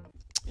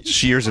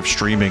 It's years of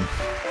streaming.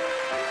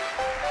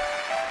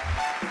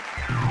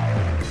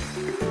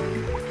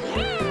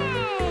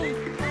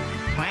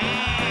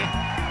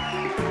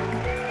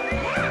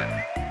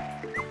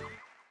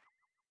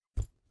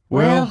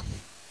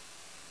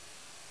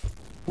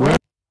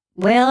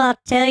 Well, I'll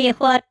tell you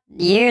what,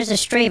 years of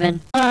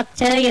streaming. I'll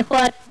tell you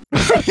what.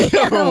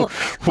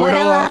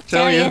 Well, I'll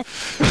tell you.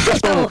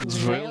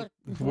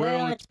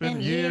 Well, it's been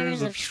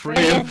years of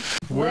streaming.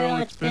 Well,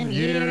 it's been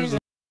years of...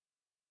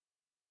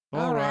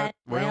 Alright,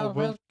 well,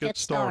 we'll get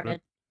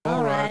started.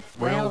 Alright,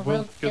 well,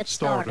 we'll get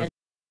started.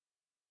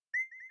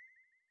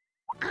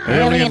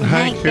 Alien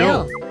Hank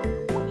Hill.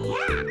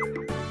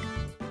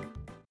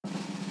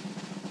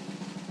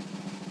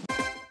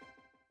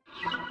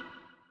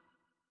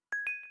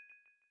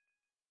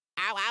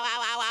 Ow, ow,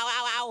 ow, ow, ow,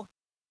 ow, ow.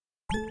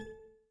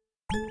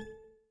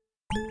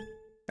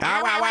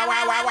 Ow, ow, ow,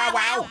 ow, ow, ow,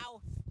 ow!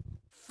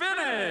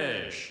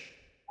 Finish!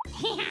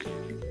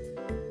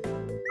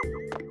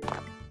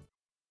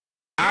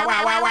 Ow,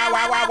 ow, ow, ow,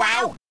 ow, ow,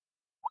 ow!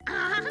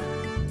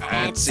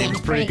 That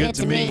seems pretty good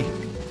to me.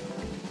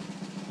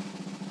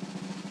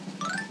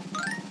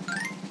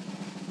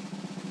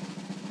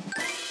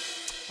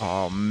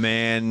 Oh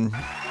man,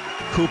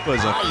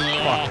 Koopa's a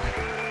fuck.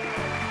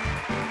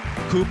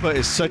 Koopa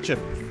is such a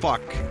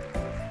fuck.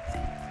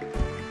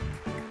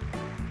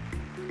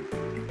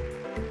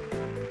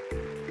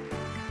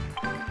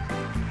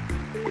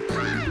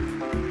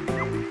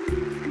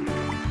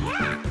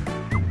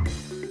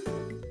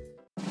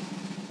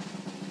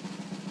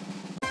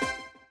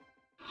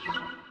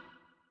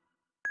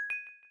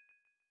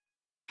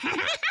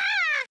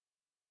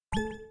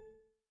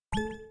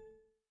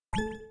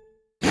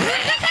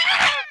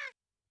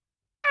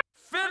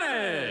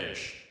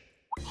 Finish!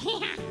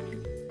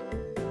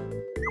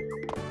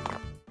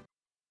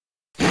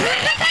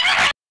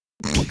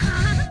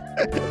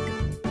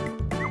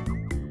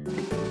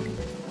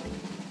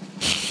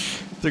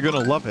 They're gonna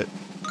love it.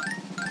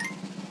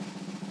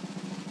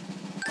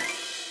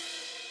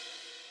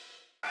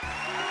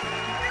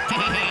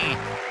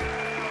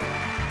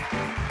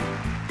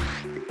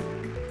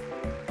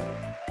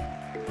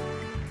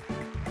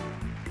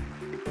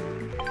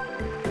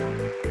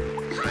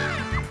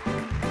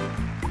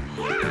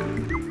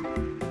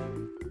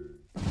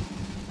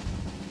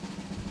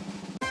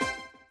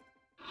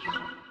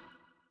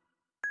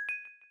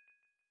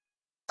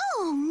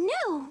 Oh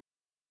no!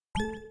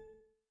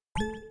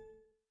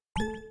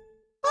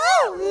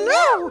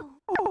 Oh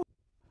no!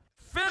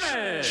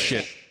 Finish!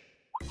 Shit.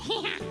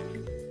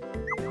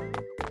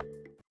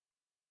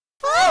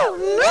 Oh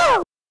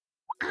no!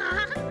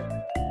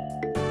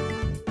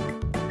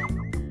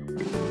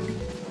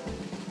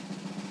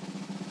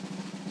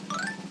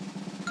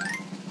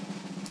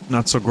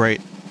 Not so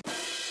great.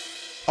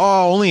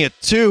 Oh, only a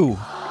 2.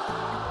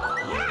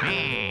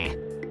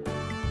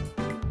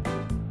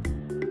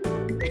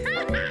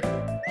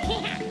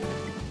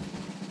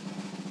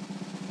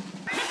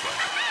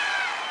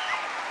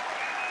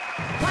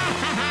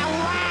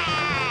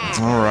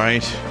 All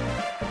right.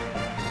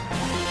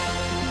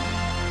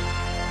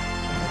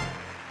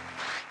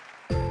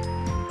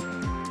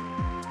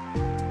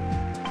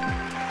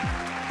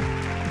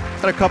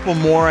 Got a couple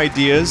more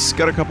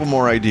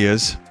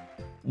ideas.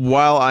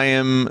 While I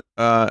am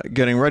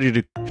getting ready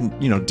to,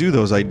 do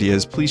those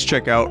ideas, please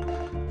check out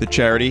the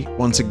charity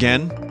once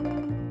again.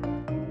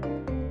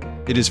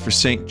 It is for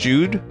St.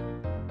 Jude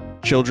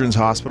Children's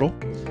Hospital.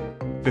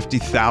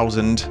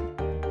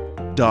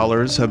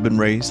 $50,000 have been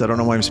raised. I don't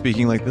know why I'm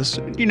speaking like this.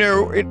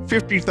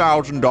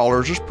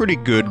 $50,000 is pretty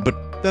good,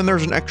 but then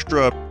there's an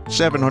extra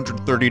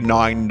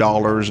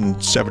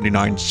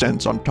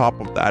 $739.79 on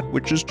top of that,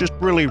 which is just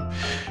really,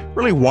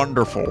 really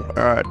wonderful.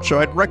 So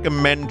I'd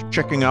recommend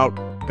checking out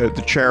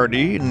the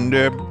charity and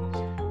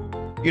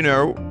you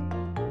know,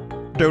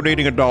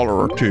 donating $1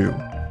 or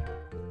 $2.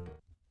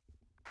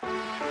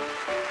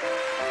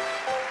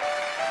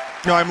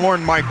 No, I'm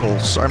Lorne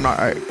Michaels. I'm not.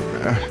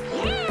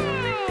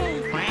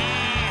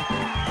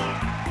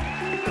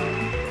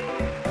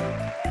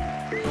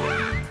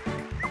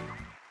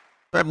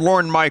 I'm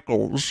Lorne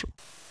Michaels.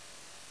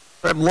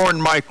 I'm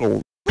Lorne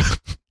Michaels.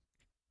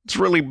 It's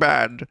really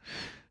bad.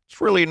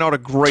 It's really not a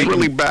great. It's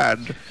really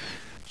bad.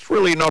 It's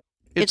really not.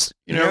 It's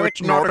you know,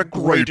 it's not a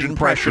great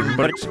impression,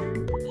 but it's.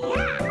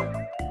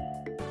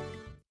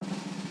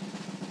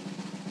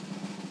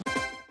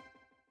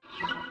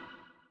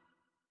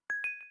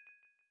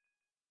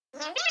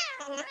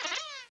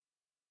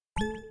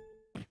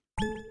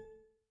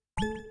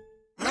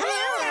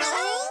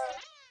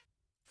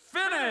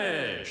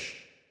 Finish!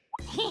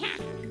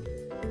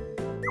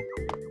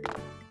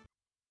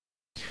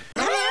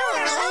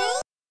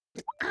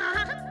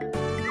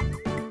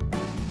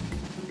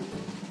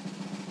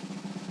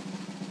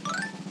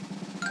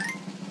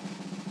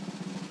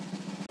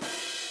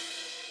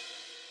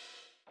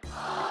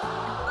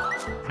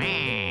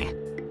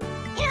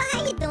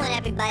 How you doing,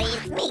 everybody?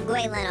 It's me,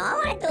 Gray Leno. I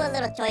want to do a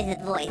little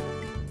Choicest voice.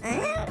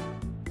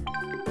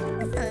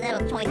 Just a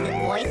little Choicest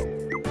voice.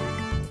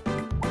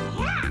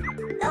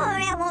 Don't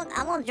worry,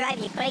 I won't drive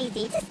you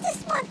crazy.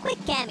 Just one quick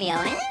cameo,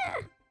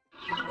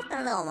 Just a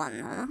little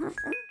one.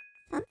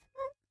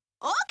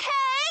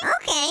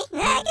 Okay,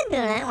 yeah, I can do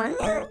that one.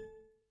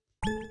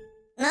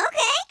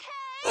 Okay.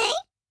 Hey.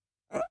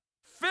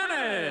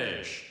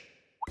 Finish!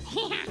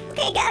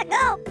 Okay, gotta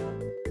go.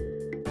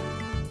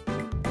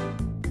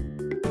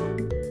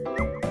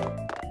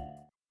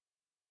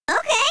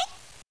 Okay.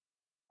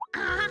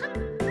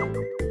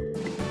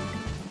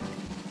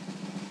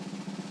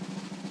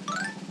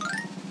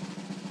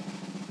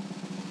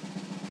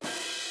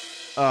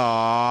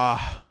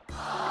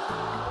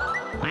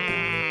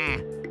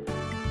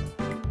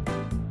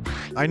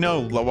 I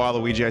know,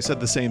 Waluigi, I said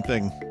the same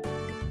thing.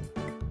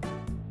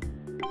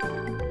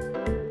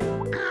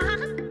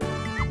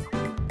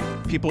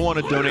 People want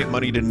to donate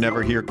money to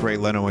never hear Gray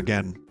Leno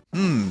again.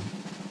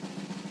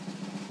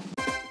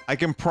 I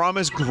can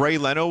promise Gray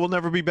Leno will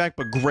never be back,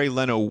 but Gray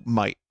Leno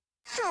might.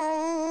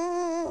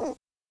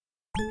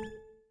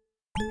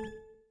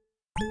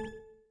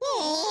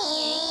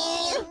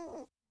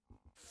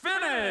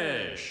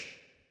 Finish!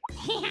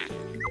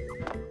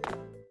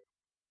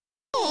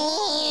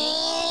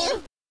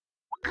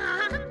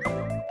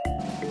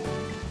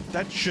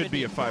 That should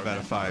be a 5 out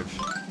of 5.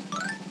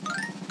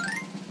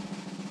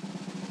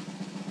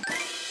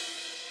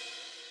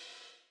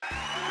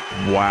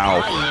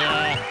 Wow.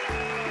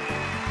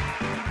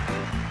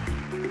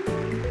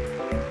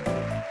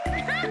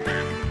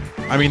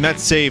 I mean, that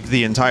saved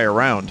the entire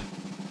round.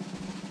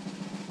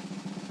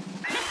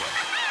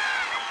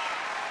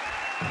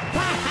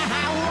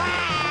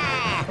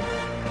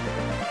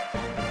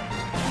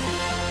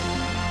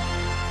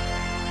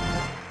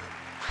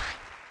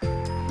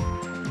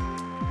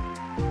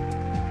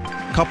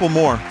 Couple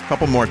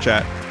more,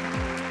 chat.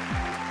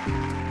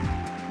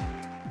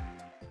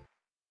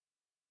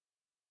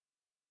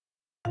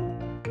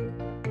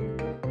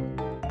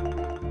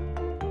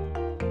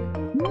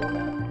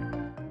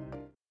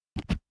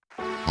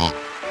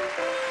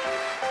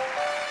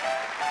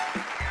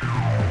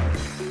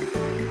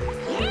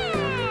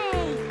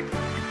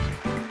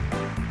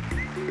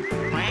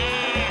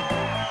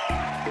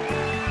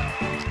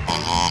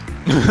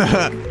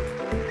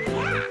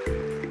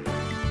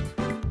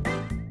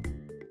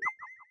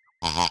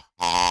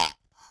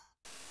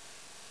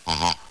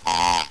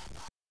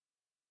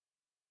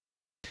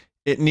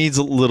 It needs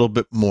a little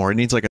bit more. It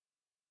needs like a.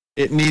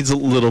 It needs a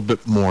little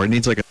bit more. It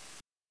needs like a.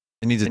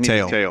 It needs a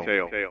tail.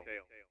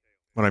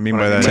 What I mean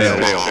by that is.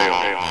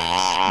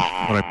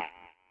 What I.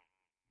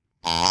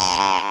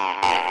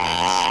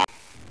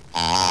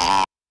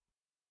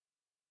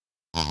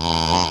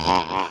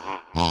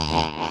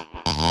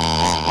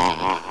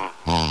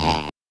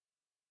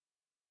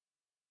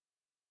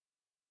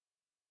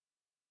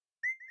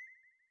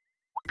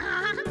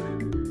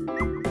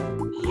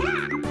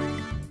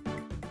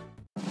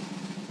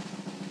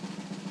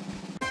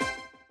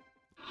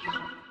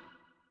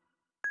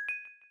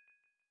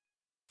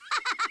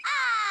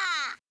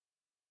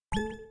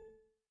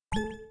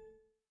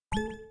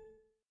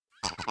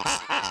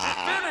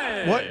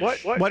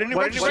 Finish! Why didn't it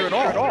register at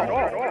all?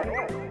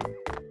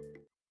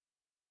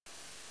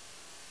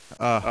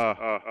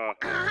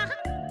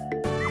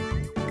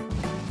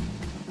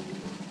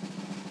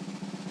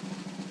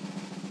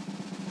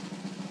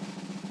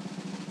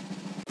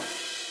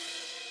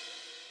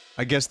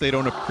 I guess they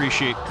don't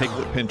appreciate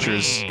piglet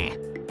pinchers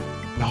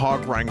and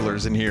hog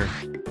wranglers in here.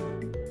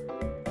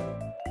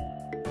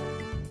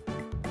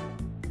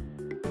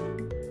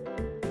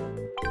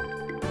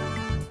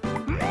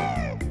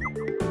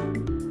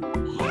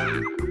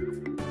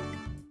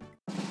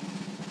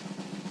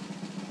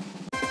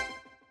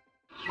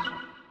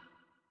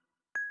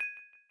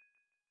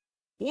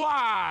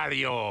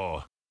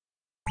 Wario!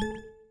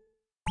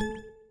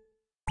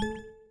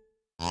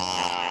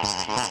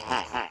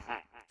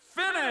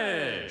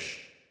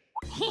 Finish!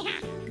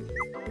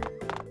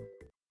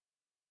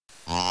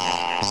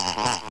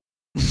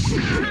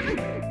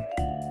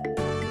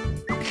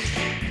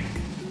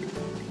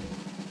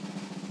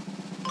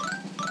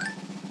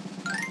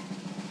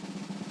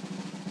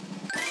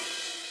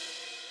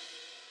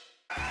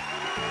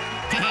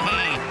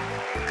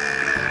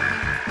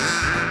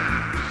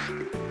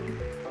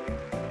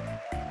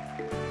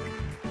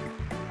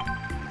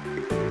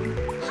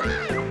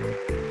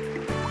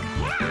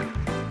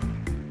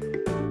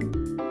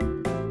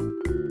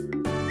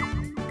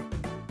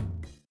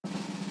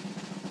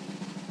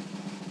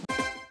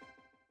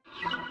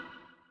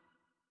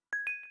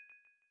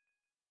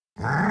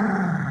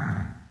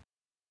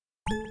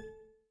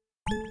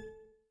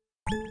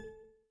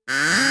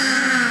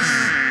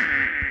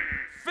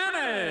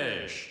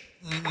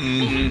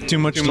 Too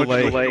much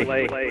delay.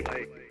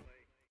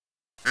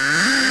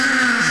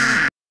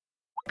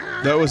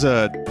 That was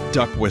a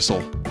duck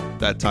whistle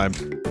that time.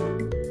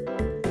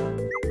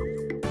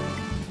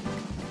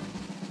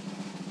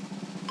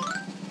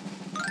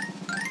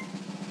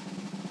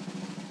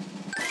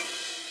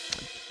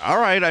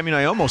 Alright, I mean,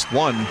 I almost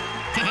won.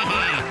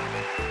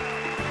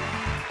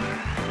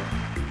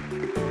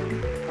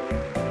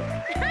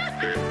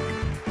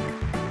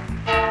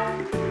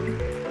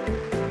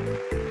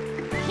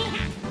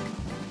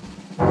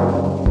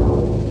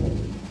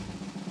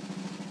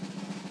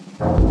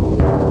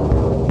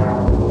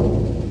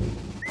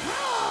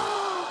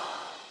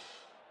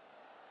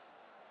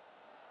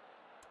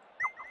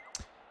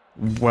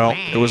 Well,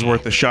 it was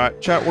worth a shot.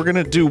 Chat, we're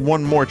gonna do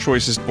one more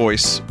Choicest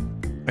voice.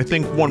 I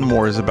think one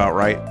more is about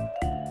right.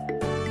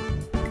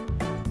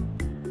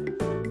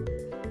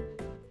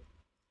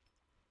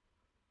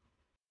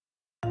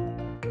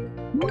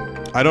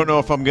 I don't know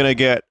if I'm gonna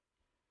get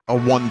a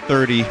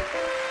 130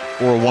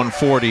 or a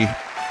 140,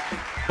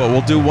 but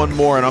we'll do one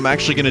more, and I'm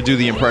actually gonna do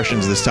the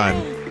impressions this time.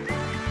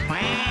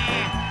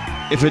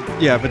 If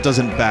it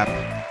doesn't bap.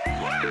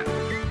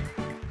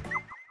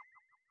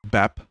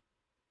 Bap.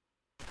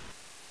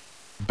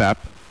 Bap.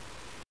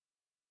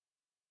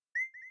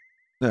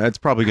 It's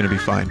probably gonna be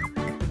fine.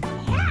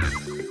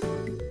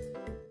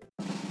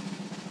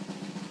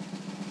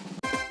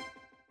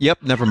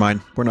 Yep, never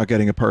mind. We're not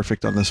getting a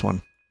perfect on this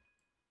one.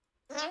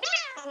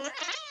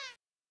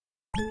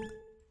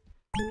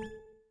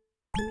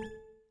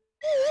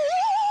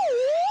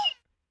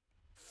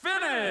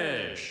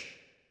 Finish!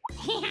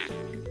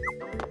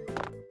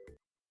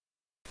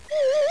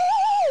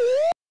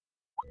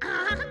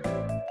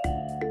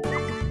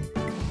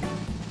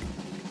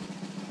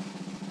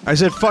 I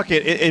said, fuck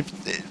it. If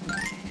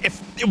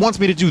it wants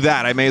me to do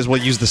that, I may as well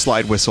use the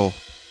slide whistle.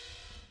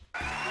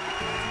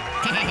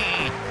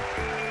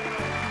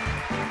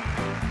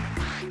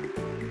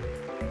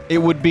 It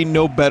would be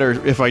no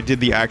better if I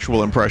did the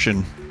actual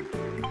impression.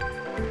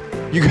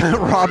 You got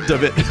robbed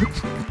of it.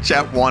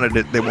 Chat wanted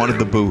it. They wanted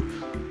the boo.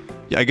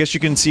 Yeah, I guess you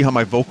can see how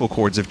my vocal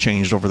cords have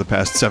changed over the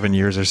past 7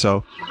 years or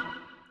so.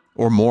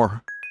 Or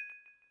more.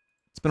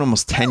 It's been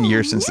almost 10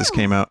 years since this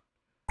came out.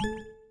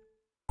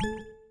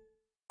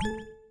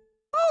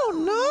 Oh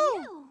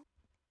no!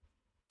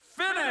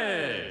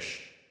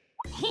 Finish!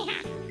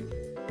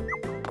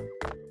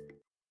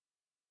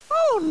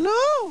 Oh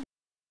no!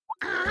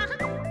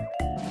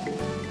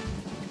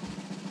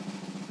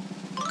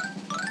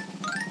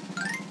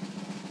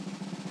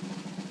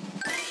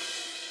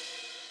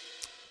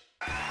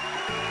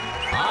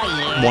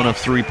 One of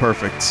 3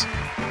 perfects.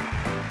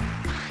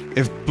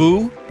 If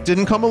Boo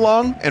didn't come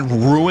along and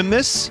ruin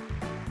this...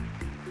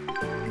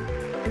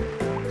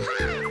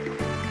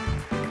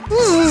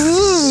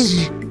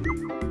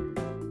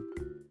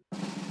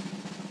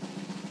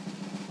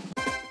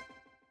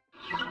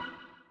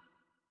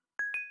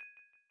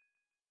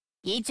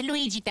 It's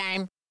Luigi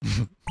time.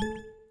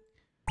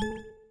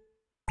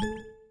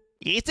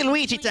 It's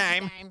Luigi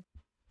time.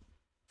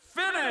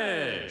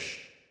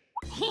 Finish!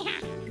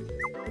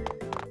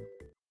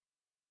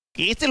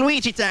 It's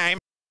Luigi time.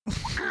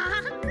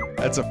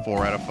 That's a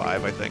 4 out of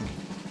 5, I think.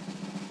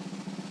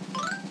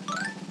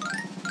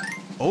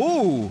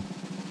 Oh!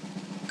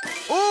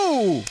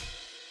 Oh!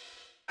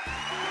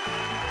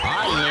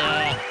 Oh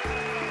yeah.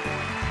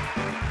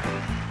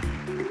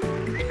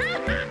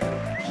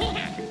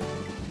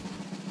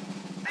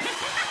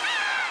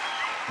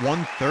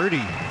 130.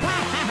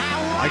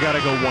 I gotta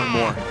go one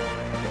more.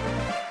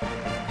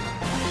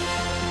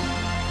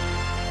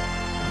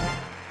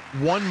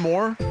 One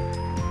more?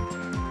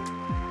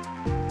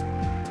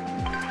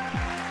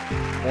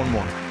 One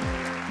more.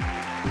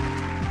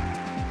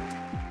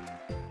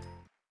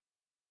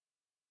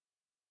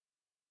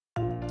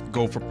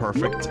 Go for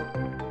perfect.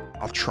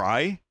 I'll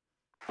try.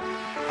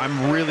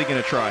 I'm really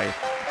gonna try.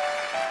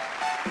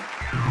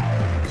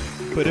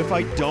 But if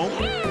I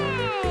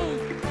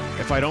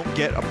don't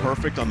get a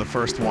perfect on the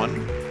first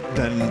one,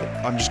 then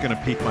I'm just gonna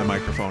peak my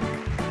microphone.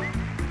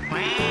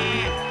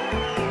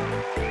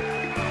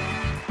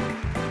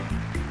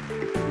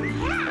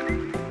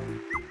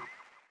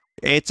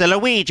 It's a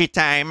Luigi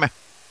time.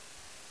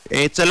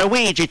 It's a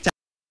Luigi time.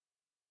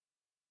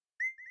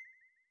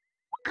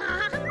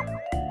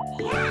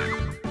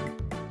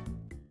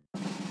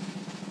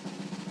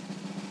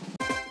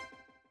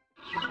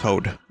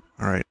 Toad.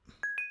 All right.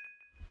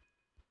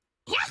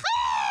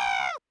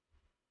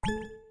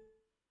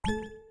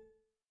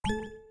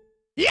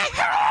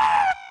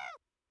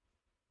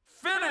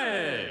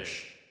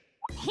 Finish!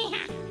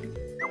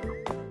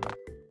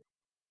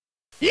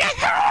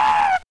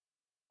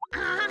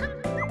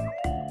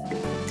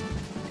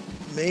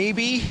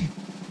 Maybe.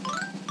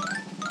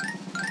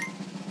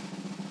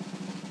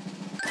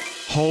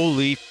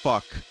 Holy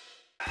fuck.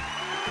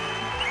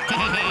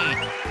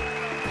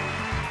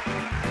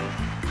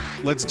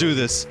 Let's do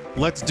this.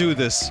 Let's do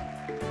this.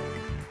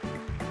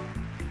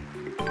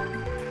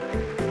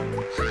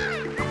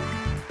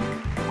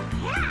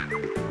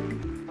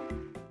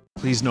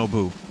 Please no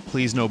boo.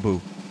 Please no boo.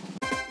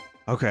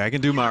 Okay, I can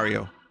do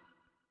Mario.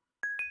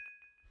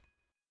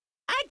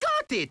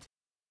 it!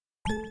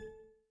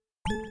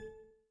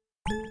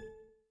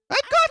 I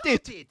got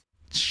it!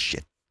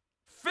 Shit.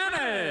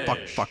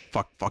 Finish!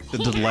 Fuck. The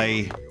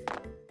delay.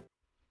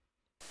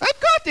 I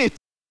got it!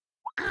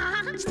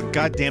 It's the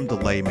goddamn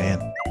delay,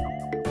 man.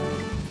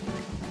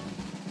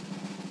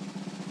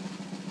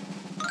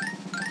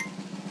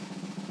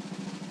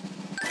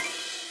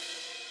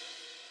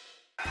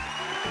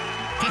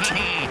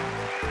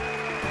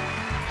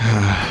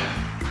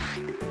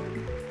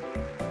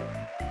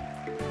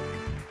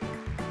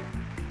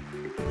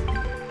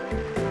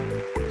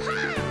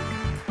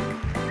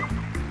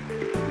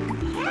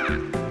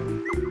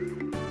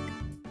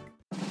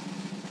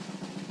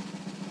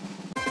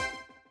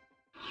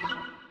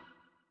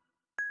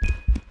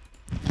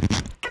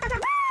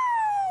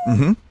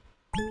 Mm-hmm.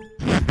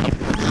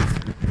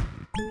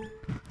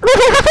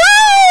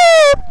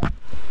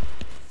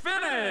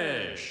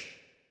 Finish!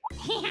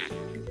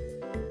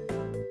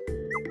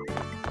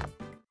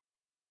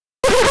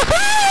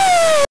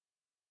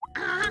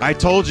 I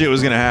told you it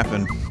was gonna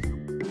happen.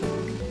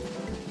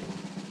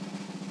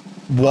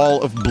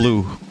 Wall of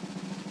blue.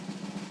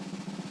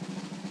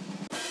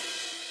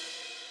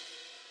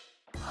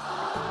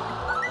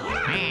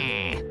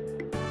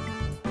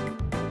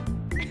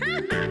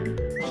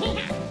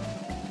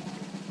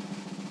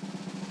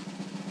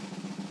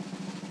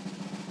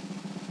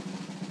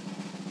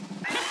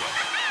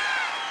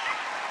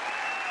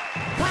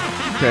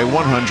 Okay,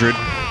 100.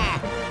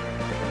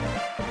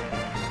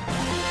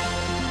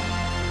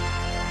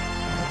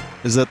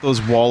 Is that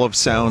those wall of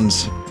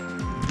sounds?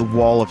 The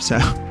wall of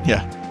sound.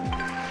 Yeah.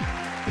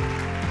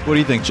 What do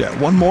you think, chat?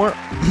 One more?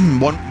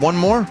 one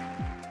more?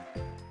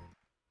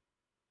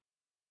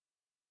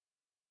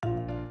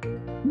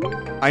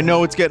 I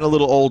know it's getting a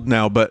little old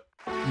now, but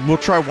we'll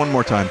try one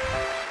more time.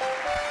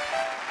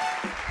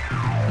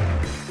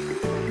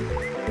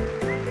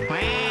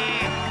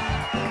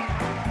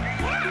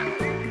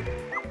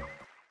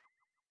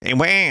 Hey,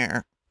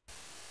 where?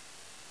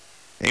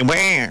 Hey,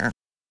 where?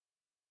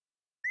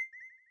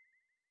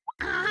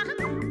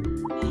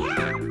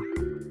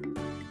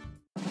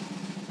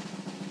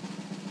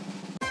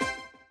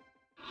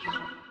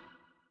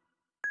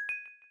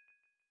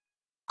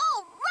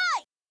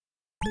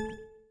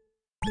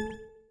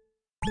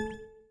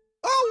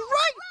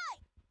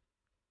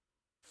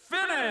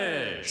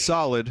 Finish!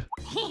 Solid.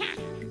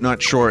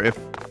 Not sure if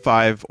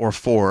 5 or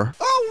 4.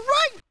 All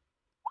right!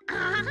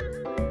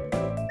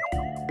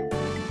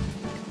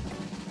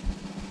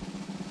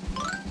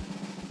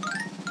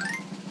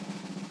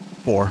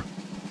 4.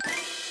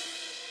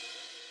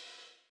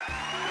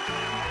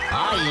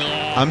 Oh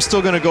yeah. I'm still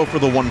gonna go for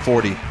the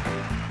 140.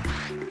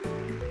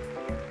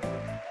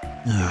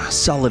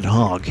 Solid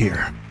hog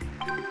here.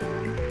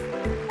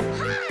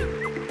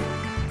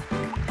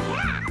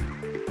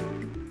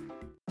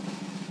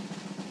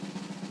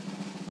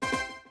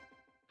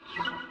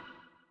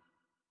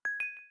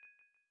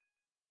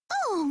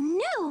 Oh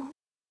no!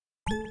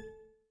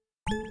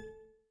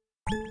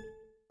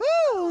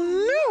 Oh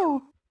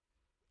no!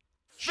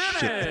 Finish!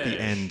 Shit, at the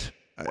end.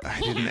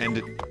 I didn't end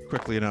it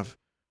quickly enough.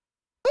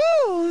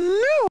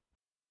 Oh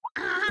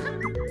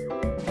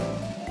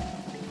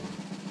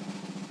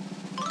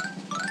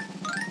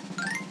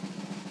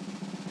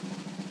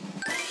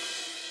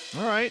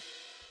Alright.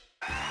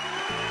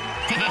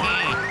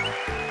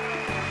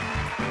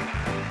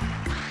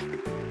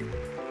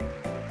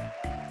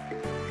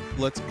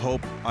 Let's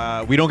hope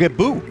we don't get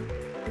boo.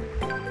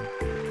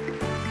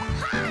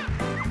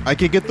 I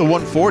could get the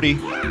 140.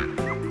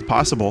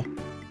 Possible.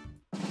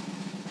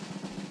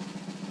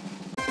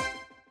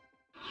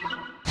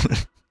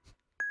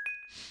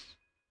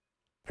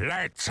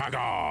 Let's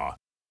go!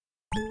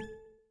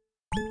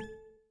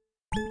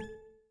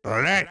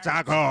 Let's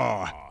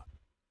go!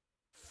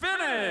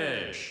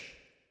 Finish!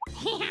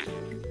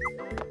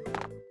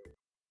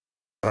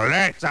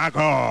 Let's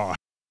go!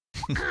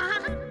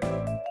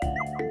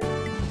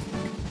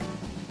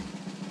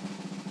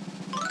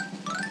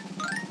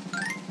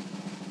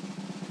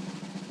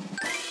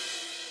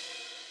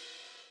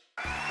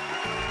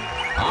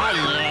 Oh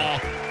yeah.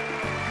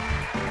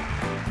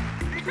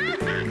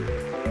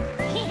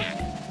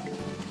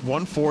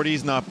 140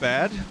 is not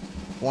bad.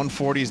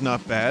 140 is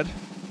not bad.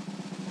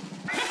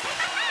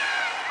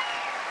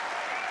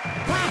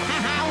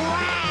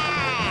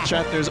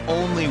 Chat, there's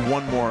only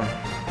one more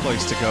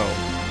place to go.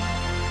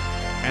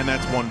 And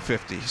that's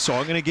 150. So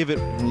I'm gonna give it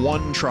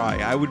one try.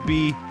 I would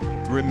be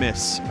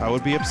remiss. I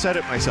would be upset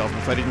at myself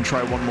if I didn't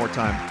try one more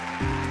time.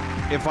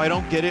 If I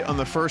don't get it on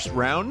the first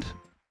round,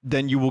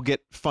 then you will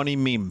get funny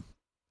meme.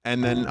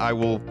 And then I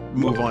will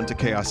move on to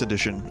Chaos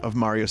Edition of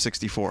Mario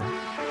 64.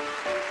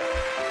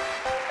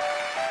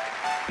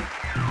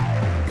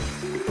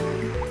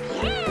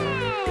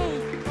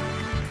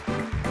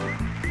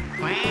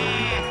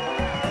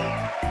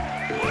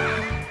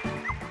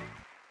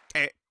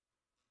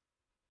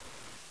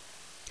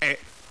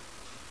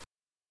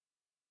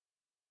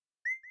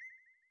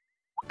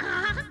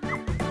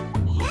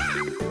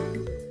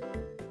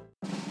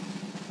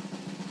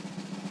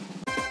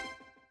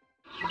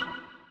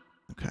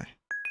 Okay.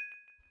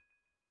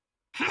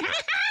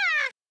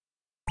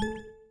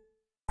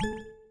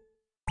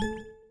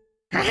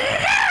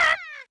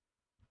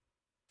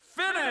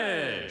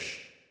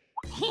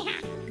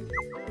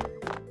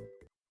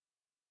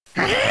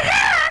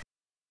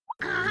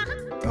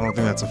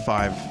 don't think that's a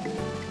 5.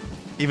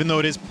 Even though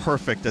it is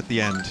perfect at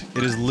the end.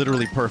 It is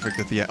literally perfect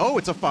at the end. Oh,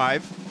 it's a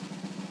 5.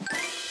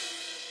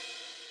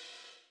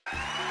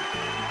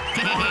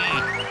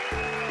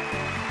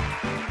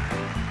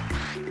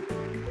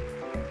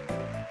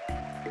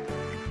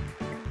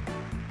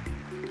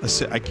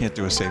 I can't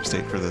do a save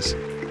state for this.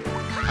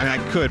 I mean, I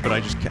could, but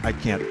I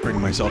can't bring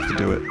myself to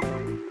do it.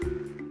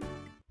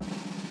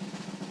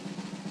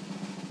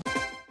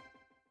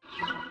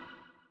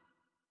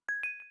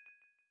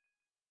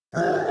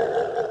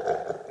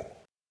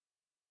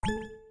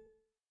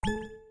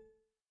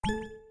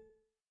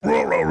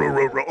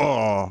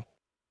 Oh.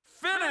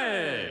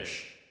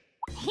 Finish!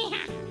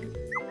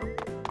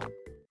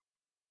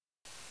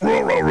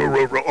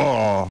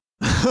 Oh.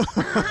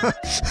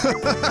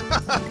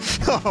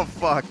 Oh,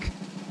 fuck.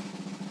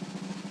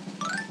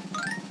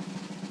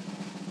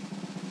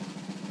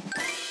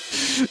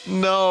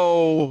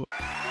 No.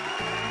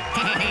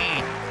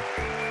 Finish!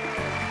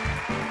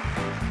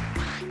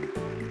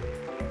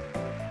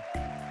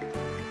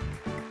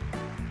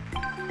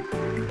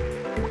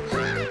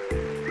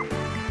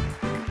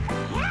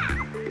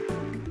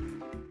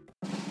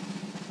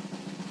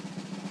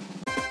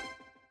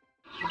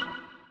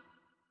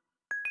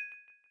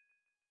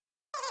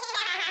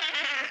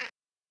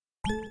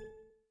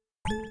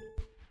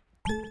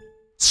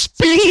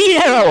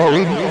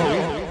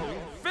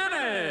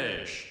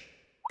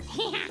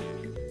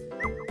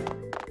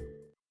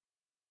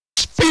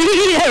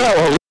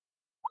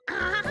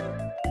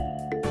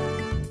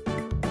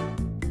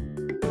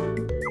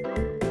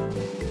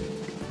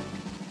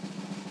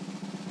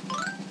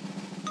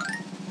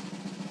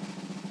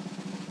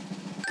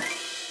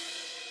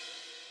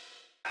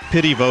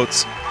 Pity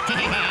votes.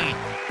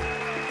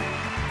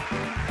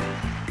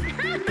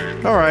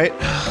 All right.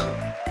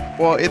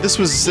 Well, this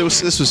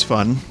was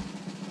fun.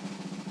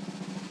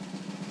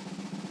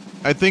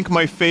 I think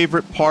my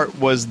favorite part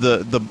was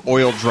the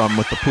oil drum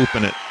with the poop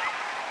in it.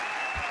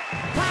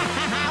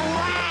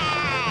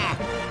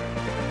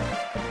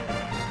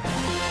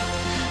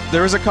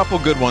 There was a couple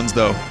good ones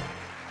though.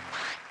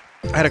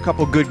 I had a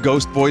couple good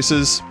ghost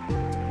voices.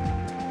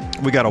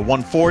 We got a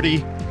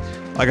 140.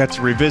 I got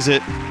to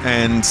revisit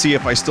and see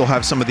if I still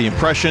have some of the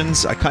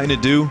impressions. I kind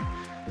of do.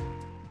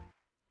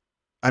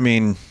 I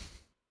mean,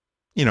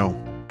 you know,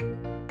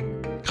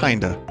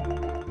 kinda.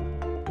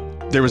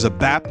 There was a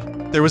BAP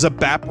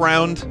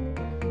round.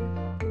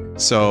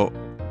 So,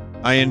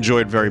 I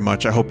enjoyed very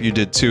much. I hope you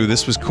did too.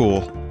 This was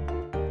cool.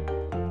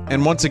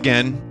 And once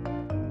again,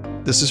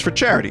 this is for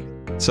charity.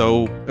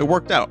 So, it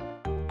worked out.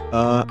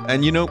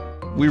 And you know,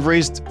 we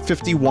raised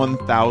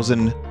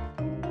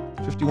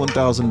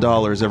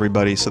 $51,000,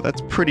 everybody. So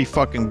that's pretty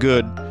fucking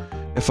good,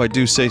 if I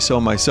do say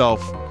so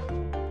myself.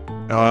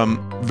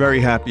 Very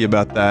happy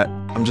about that.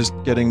 I'm just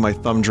getting my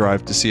thumb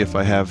drive to see if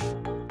I have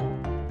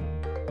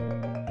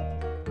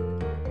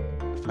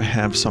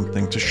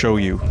something to show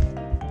you,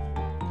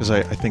 because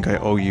I think I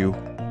owe you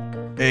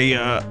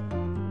a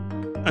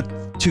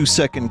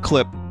 2-second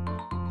clip.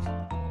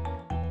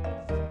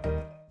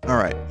 All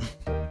right.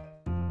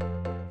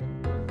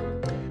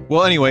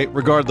 Well, anyway,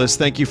 regardless,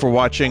 thank you for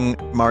watching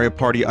Mario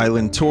Party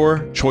Island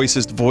Tour,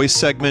 Choicest Voice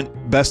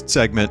segment, best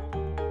segment.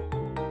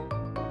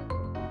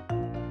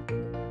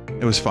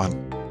 It was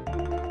fun.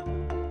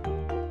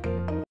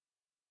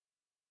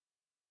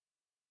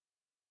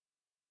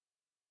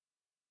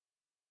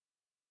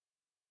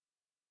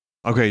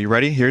 Okay, you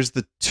ready? Here's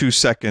the 2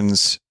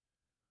 seconds.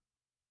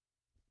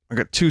 I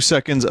got 2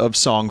 seconds of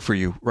song for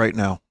you right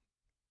now.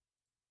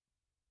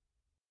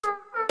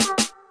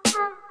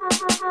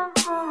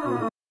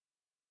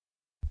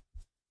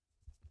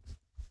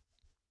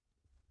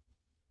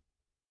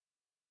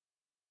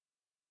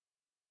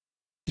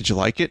 Did you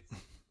like it?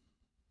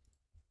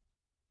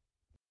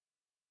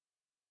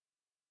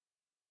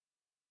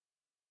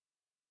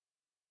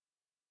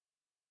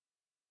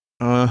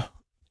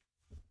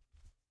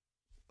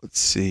 Let's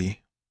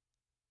see.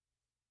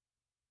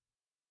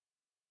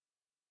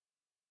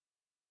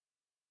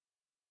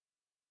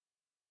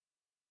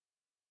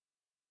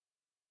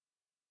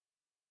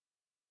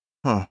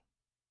 Huh.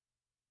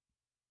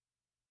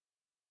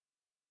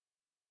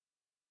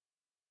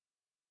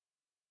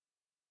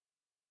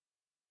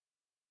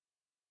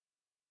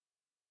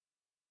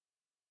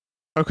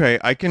 Okay,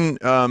 I can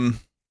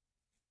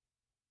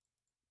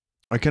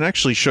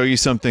actually show you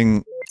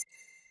something,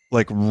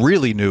 like,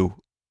 really new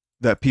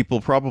that people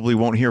probably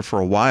won't hear for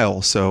a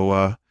while, so,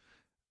 I'll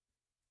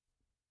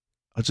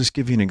just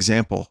give you an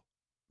example.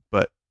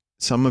 But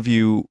some of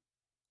you...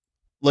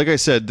 Like I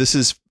said, this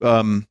is,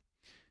 2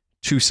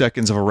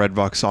 seconds of a Red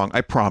Vox song. I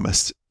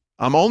promised.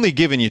 I'm only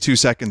giving you 2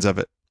 seconds of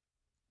it.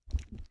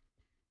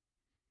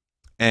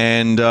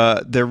 And,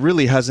 there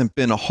really hasn't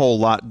been a whole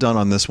lot done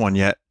on this one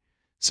yet.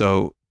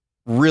 So,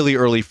 really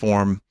early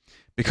form.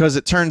 Because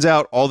it turns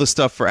out all the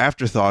stuff for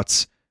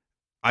Afterthoughts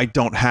I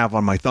don't have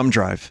on my thumb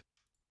drive.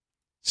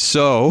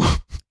 So,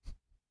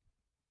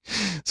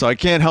 so I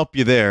can't help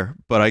you there,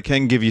 but I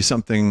can give you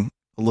something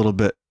a little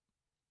bit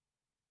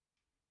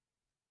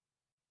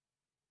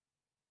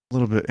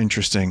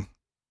interesting.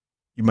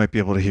 You might be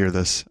able to hear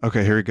this.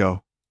 Okay, here we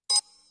go.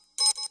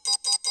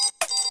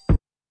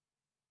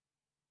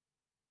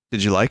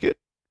 Did you like it?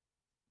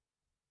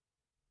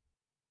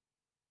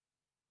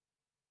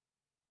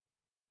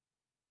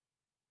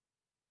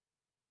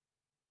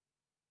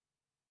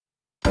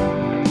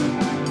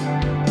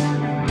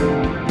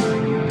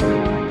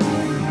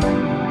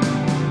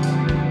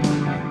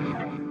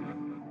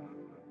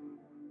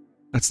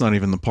 That's not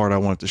even the part I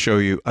wanted to show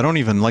you. I don't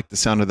even like the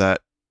sound of that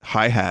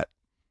hi-hat.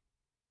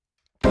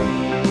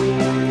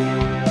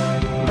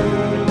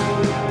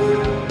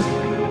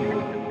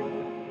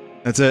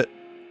 That's it.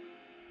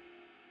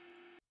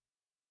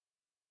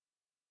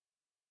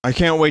 I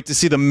can't wait to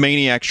see the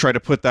maniacs try to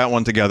put that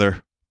one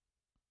together.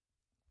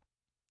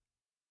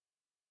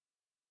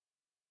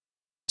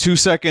 2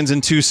 seconds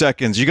and 2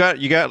 seconds. You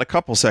got a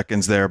couple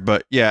seconds there,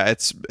 but yeah,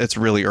 it's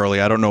really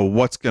early. I don't know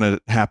what's gonna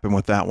happen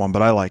with that one,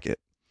 but I like it.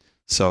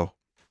 So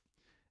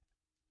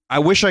I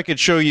wish I could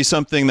show you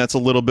something that's a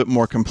little bit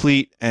more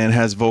complete and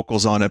has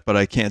vocals on it, but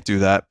I can't do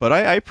that. But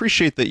I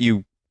appreciate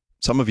that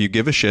some of you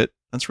give a shit.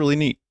 That's really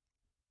neat.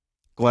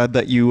 Glad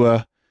that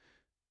you're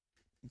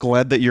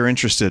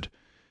interested.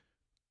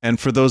 And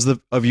for those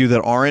of you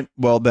that aren't,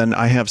 well, then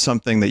I have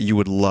something that you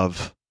would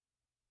love.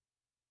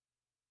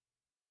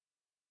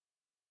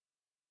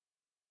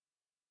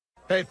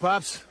 Hey,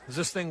 Pops, does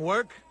this thing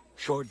work?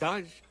 Sure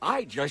does.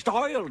 I just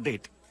oiled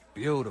it.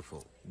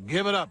 Beautiful.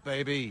 Give it up,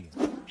 baby.